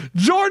love it.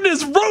 Jordan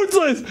is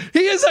ruthless. He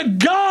is a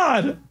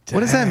god. What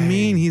does that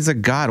mean? He's a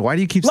god. Why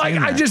do you keep saying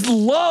that? I just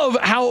love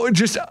how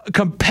just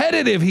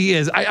competitive he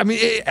is. I mean,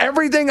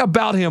 everything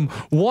about him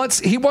he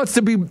wants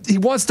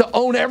to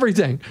own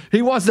everything.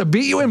 He wants to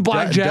beat you in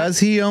blackjack. Does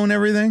he own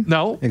everything?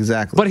 No.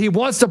 Exactly. But he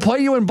wants to play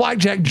you in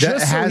blackjack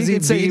just so he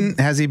can say.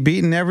 Has he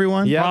beaten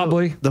everyone? Yeah,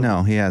 Probably.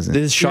 No, he hasn't.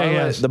 This Charlotte, Yeah,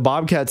 he has. the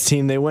Bobcats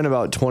team, they win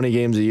about 20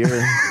 games a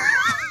year.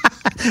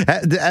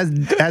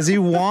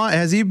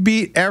 Has he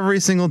beat every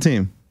single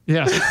team?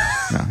 Yes.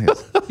 No, he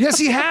hasn't. Yes,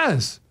 he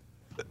has.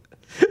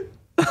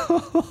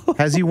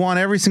 Has he won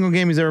every single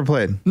game he's ever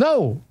played?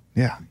 No.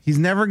 Yeah. He's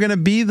never going to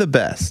be the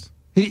best.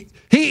 He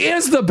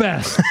is the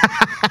best.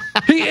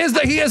 He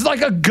is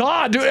like a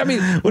god, dude. I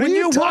mean, What are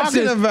you watch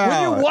talking this, about?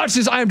 when you watch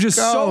this, I am just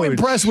so Coach.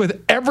 impressed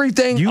with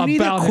everything You about need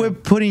to him.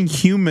 quit putting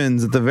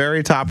humans at the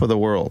very top of the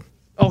world.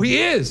 Oh,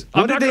 he is.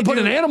 I'm not going to put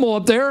an animal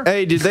up there.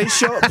 Hey, did they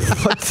show?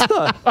 What's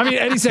the? I mean,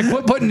 Eddie said,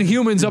 quit putting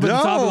humans up at the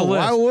top of the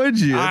list. Why would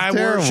you? I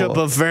worship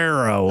a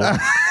pharaoh.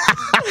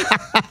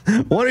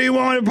 What do you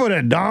want to put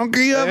a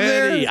donkey up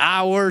Eddie, there?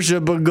 I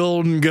worship a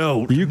golden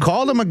goat. You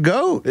called him a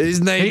goat.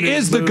 His name He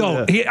is the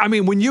Buddha. GOAT. I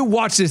mean, when you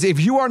watch this, if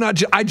you are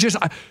not,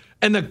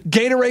 and the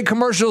Gatorade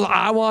commercials,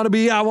 I want to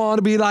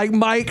be like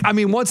Mike. I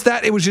mean, once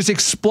that, it was just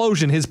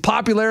explosion. His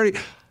popularity,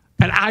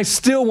 and I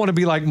still want to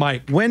be like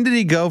Mike. When did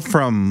he go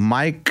from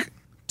Mike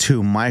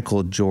to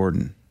Michael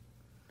Jordan?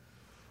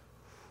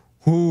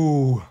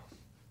 Ooh,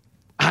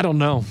 I don't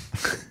know.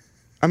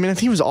 I mean, I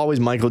think he was always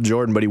Michael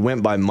Jordan, but he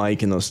went by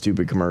Mike in those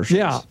stupid commercials.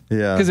 Yeah,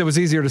 Yeah. because it was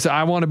easier to say.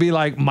 I want to be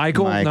like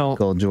Michael. No,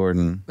 Michael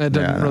Jordan. that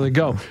doesn't Yeah, really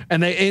go.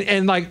 And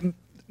and like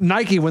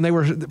Nike, when they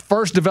were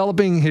first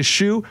developing his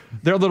shoe,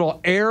 their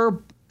little air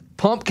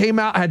pump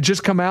had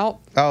just come out.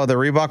 Oh, the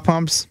Reebok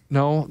pumps?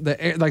 No,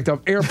 the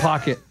air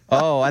pocket.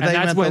 Oh, I thought you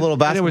meant the little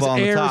basketball on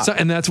and it the was top.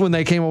 and that's when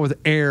they came up with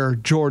Air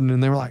Jordan,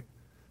 and they were like,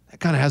 that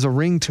kind of has a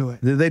ring to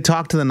it. Did they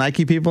talk to the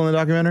Nike people in the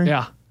documentary?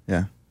 Yeah,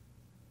 Yeah.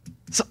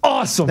 it's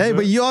awesome. Hey, dude.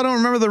 but you all don't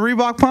remember the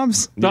Reebok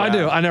pumps? No, I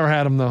do. I never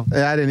had them though.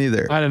 Yeah, I didn't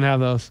either. I didn't have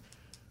those.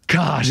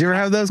 Gosh, Did you ever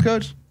have those,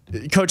 Coach?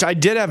 Coach, I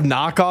did have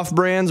knockoff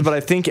brands, but I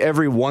think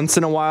every once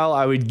in a while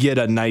I would get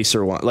a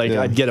nicer one. Like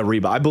Yeah. I'd get a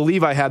Reebok. I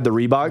believe I had the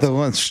Reeboks. The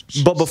ones.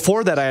 But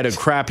before that, I had a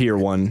crappier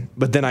one.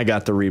 But then I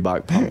got the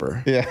Reebok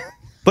pumper. Yeah.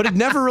 But it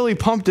never really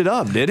pumped it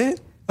up, did it?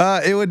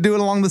 It would do it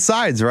along the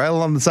sides, right?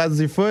 Along the sides of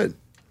your foot.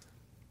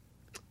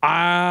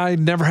 I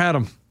never had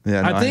them.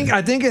 Yeah, no,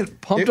 I think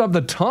it pumped up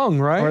the tongue,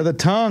 right? Or the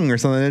tongue or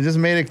something. It just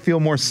made it feel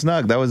more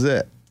snug. That was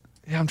it.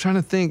 Yeah, I'm trying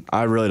to think.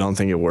 I really don't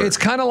think it worked. It's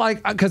kind of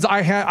like because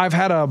I've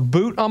had a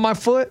boot on my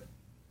foot,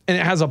 and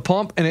it has a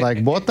pump, and it Like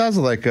botas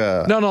or like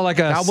no like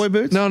a cowboy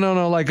boots? No,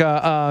 like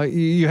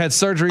you had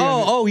surgery.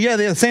 Oh, yeah,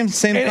 they're the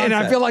same and I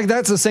concept. feel like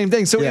that's the same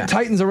thing. So Yeah. it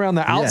tightens around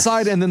the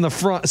outside Yes. and then the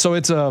front. So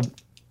it's a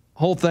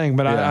whole thing.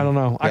 But I don't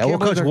know. I Yeah, can't well,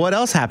 believe Coach, they're- what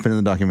else happened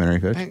in the documentary,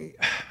 Coach?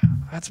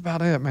 That's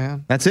about it,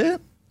 man. That's it?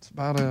 That's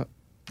about it.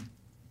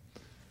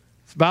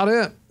 That's about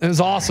it. It was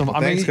awesome.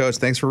 Thanks, Coach.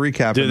 Thanks for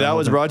recapping. Dude, that whole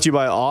was thing. brought to you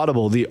by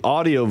Audible, the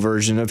audio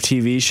version of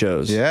TV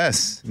shows.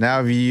 Yes. Now,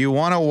 if you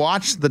want to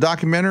watch the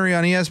documentary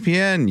on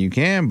ESPN, you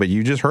can, but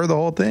you just heard the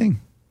whole thing.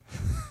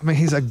 I mean,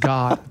 he's a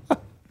god.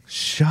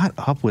 Shut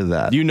up with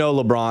that. You know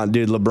LeBron,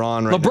 dude.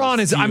 LeBron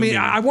is. I mean,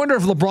 I wonder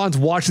if LeBron's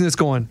watching this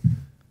going,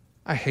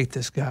 I hate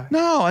this guy.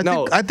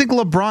 No, I think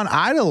LeBron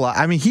idolized.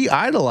 I mean, he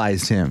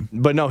idolized him.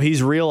 But no,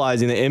 he's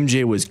realizing that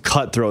MJ was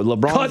cutthroat.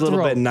 LeBron's a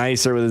little bit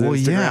nicer with his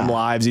Instagram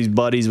lives. He's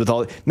buddies with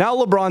all. Now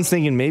LeBron's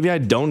thinking maybe I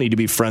don't need to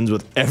be friends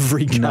with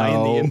every guy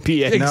in the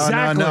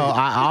NBA. No.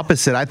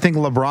 Opposite. I think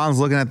LeBron's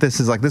looking at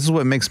this as like, this is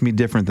what makes me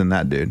different than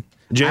that dude.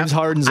 James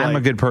Harden's I'm like,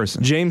 a good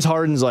person. James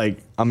Harden's like,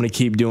 I'm going to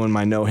keep doing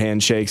my no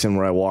handshakes and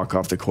where I walk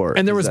off the court.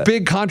 And there was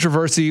big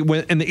controversy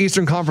in the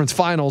Eastern Conference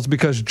Finals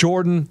because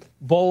Jordan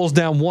bowls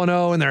down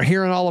 1-0 and they're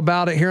hearing all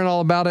about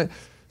it.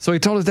 So he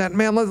told his dad,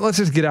 man, let's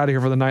just get out of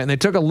here for the night. And they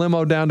took a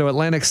limo down to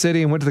Atlantic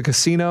City and went to the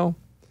casino.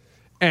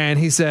 And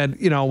he said,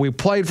 we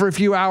played for a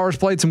few hours,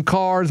 played some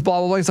cards,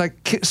 blah, blah, blah. He's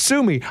like,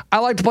 sue me. I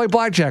like to play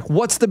blackjack.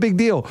 What's the big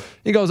deal?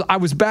 He goes, I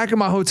was back in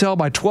my hotel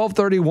by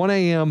 12:30, 1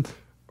 a.m.,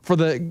 for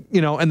the,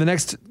 and the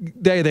next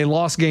day they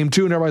lost game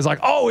 2 and everybody's like,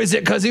 oh, is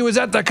it because he was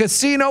at the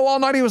casino all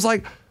night? He was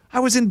like,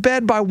 I was in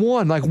bed by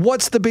 1. Like,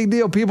 what's the big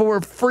deal? People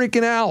were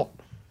freaking out.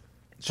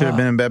 Should have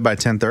been in bed by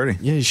 10:30.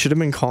 Yeah, he should have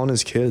been calling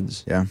his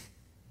kids. Yeah.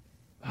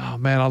 Oh,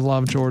 man, I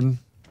love Jordan.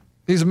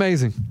 He's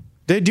amazing.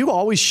 They do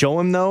always show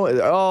him, though.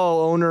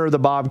 Oh, owner of the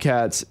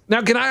Bobcats.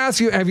 Now, can I ask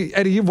you,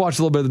 Eddie, you've watched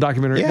a little bit of the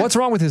documentary. Yeah. What's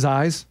wrong with his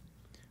eyes?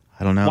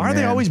 I don't know. Why are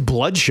they always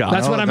bloodshot?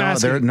 That's what I'm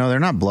asking. They're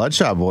not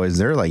bloodshot boys.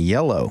 They're like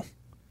yellow.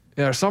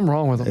 Yeah, there's something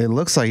wrong with him. It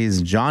looks like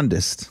he's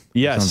jaundiced.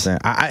 Yes.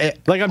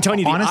 I'm telling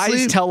you, honestly,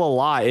 the eyes tell a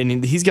lot,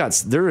 and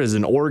there is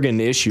an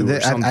organ issue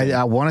or something.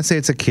 I want to say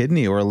it's a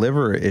kidney or a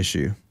liver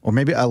issue, or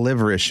maybe a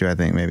liver issue, I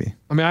think, maybe.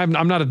 I mean,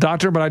 I'm not a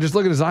doctor, but I just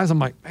look at his eyes, I'm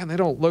like, man, they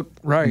don't look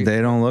right.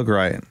 They don't look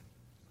right,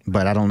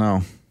 but I don't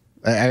know.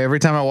 Every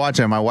time I watch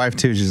it, my wife,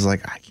 too, she's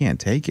like, I can't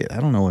take it.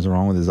 I don't know what's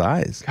wrong with his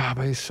eyes. God,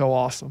 but he's so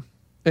awesome,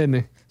 isn't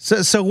he?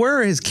 So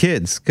where are his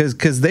kids?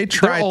 Because they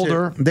tried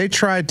older. They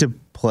tried to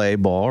play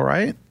ball,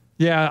 right?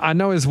 Yeah, I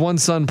know his one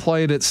son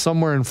played it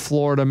somewhere in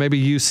Florida, maybe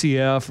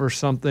UCF or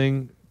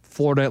something,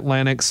 Florida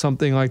Atlantic,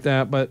 something like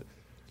that, but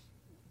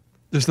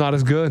just not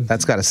as good.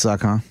 That's got to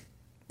suck, huh?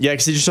 Yeah,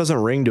 because he just doesn't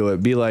ring to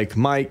it. Be like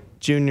Mike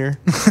Jr.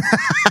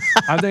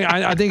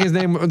 I think his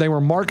name, they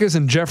were Marcus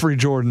and Jeffrey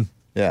Jordan.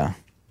 Yeah.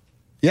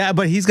 Yeah,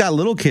 but he's got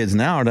little kids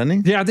now,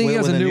 doesn't he? Yeah, I think he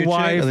has a new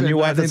wife. A new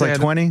wife that's like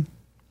 20?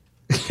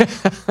 I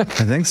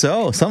think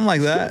so. Something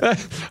like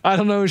that. I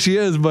don't know who she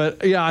is,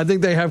 but yeah, I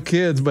think they have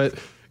kids, but...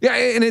 Yeah,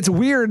 and it's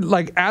weird,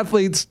 like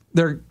athletes,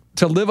 to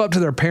live up to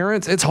their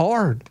parents, it's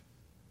hard.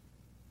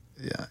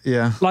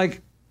 Yeah.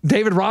 Like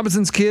David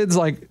Robinson's kids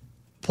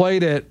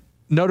played at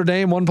Notre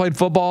Dame, one played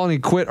football and he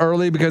quit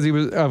early because he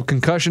was of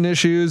concussion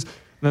issues. And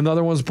then the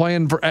other one was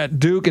playing at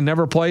Duke and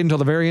never played until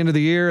the very end of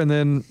the year, and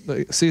then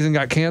the season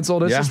got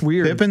canceled. It's just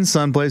weird. Pippin's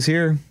son plays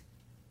here.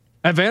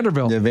 At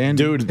Vanderbilt. Yeah,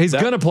 dude, he's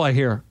going to play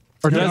here.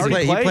 Or does he?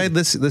 He played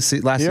this last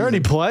season. He already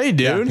played,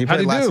 dude. Yeah, he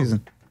played last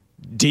season.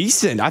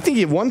 Decent. I think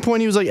at one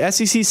point he was like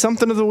SEC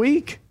something of the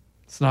week.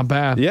 It's not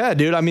bad. Yeah,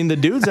 dude. I mean, the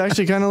dude's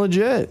actually kind of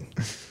legit.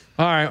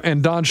 All right,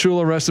 and Don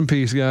Shula, rest in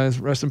peace, guys.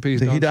 Rest in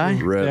peace. Did he die?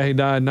 Yeah, he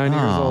died, 90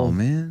 years old. Oh,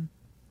 man.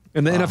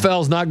 And the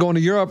NFL is not going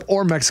to Europe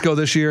or Mexico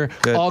this year.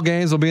 Good. All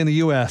games will be in the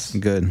U.S.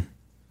 Good.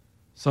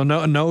 So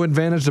no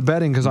advantage to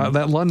betting because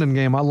that London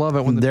game, I love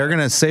it. When they're going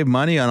to save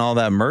money on all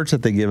that merch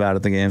that they give out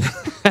at the game.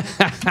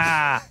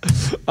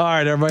 All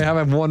right, everybody,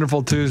 have a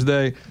wonderful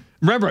Tuesday.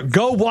 Remember,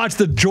 go watch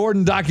the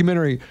Jordan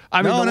documentary.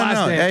 No.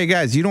 Hey,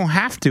 guys, you don't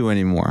have to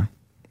anymore.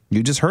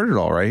 You just heard it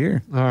all right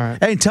here. All right.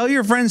 Hey, tell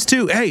your friends,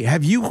 too. Hey,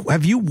 have you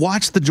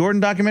watched the Jordan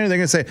documentary? They're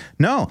going to say,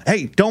 no.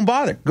 Hey, don't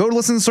bother. Go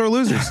listen to Sore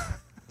Losers.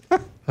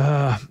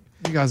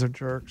 You guys are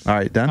jerks. All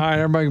right, done? All right,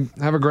 everybody,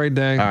 have a great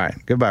day. All right.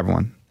 Goodbye,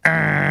 everyone.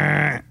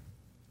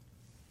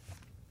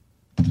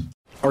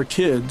 Our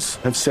kids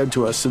have said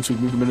to us since we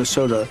moved to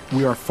Minnesota,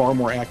 we are far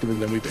more active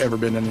than we've ever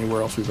been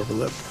anywhere else we've ever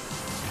lived.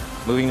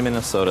 Moving to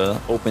Minnesota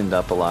opened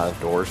up a lot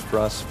of doors for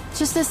us.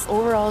 Just this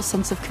overall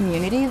sense of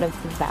community, of the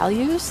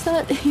values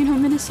that,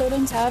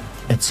 Minnesotans have.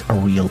 It's a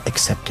real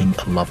accepting,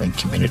 loving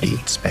community,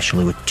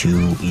 especially with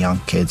 2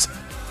 young kids.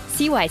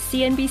 See why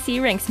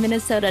CNBC ranks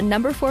Minnesota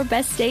number 4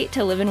 best state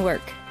to live and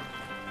work.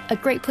 A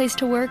great place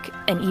to work,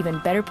 an even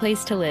better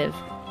place to live.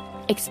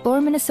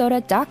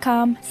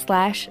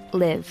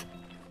 ExploreMinnesota.com/live.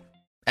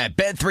 At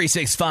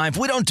Bet365,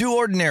 we don't do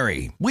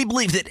ordinary. We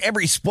believe that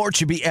every sport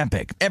should be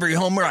epic. Every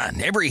home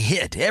run, every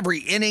hit, every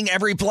inning,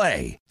 every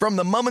play. From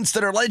the moments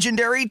that are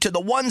legendary to the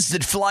ones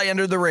that fly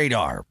under the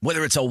radar.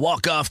 Whether it's a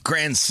walk-off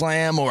grand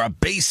slam or a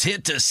base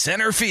hit to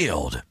center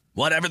field.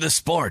 Whatever the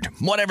sport,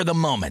 whatever the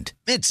moment.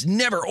 It's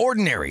never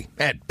ordinary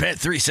at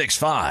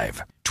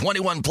Bet365.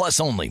 21 plus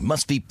only.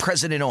 Must be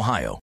present in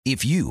Ohio.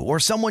 If you or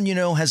someone you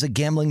know has a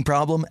gambling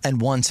problem and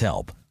wants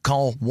help,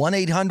 call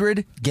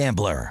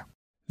 1-800-GAMBLER.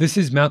 This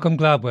is Malcolm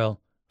Gladwell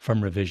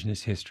from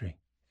Revisionist History.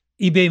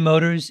 eBay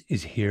Motors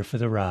is here for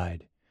the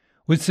ride.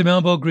 With some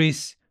elbow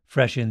grease,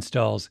 fresh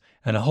installs,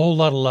 and a whole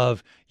lot of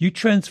love, you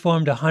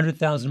transformed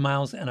 100,000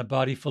 miles and a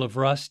body full of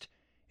rust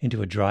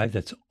into a drive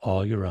that's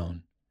all your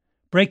own.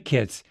 Brake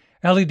kits,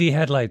 LED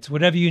headlights,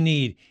 whatever you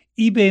need,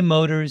 eBay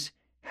Motors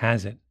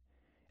has it.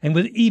 And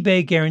with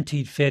eBay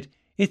Guaranteed Fit,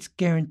 it's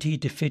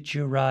guaranteed to fit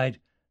your ride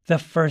the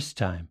first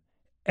time,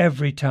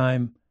 every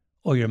time,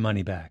 or your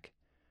money back.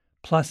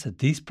 Plus, at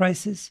these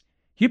prices,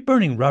 you're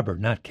burning rubber,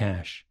 not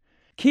cash.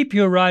 Keep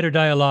your ride or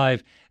die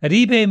alive at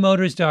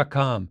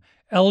ebaymotors.com.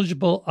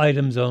 Eligible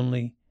items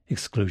only.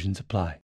 Exclusions apply.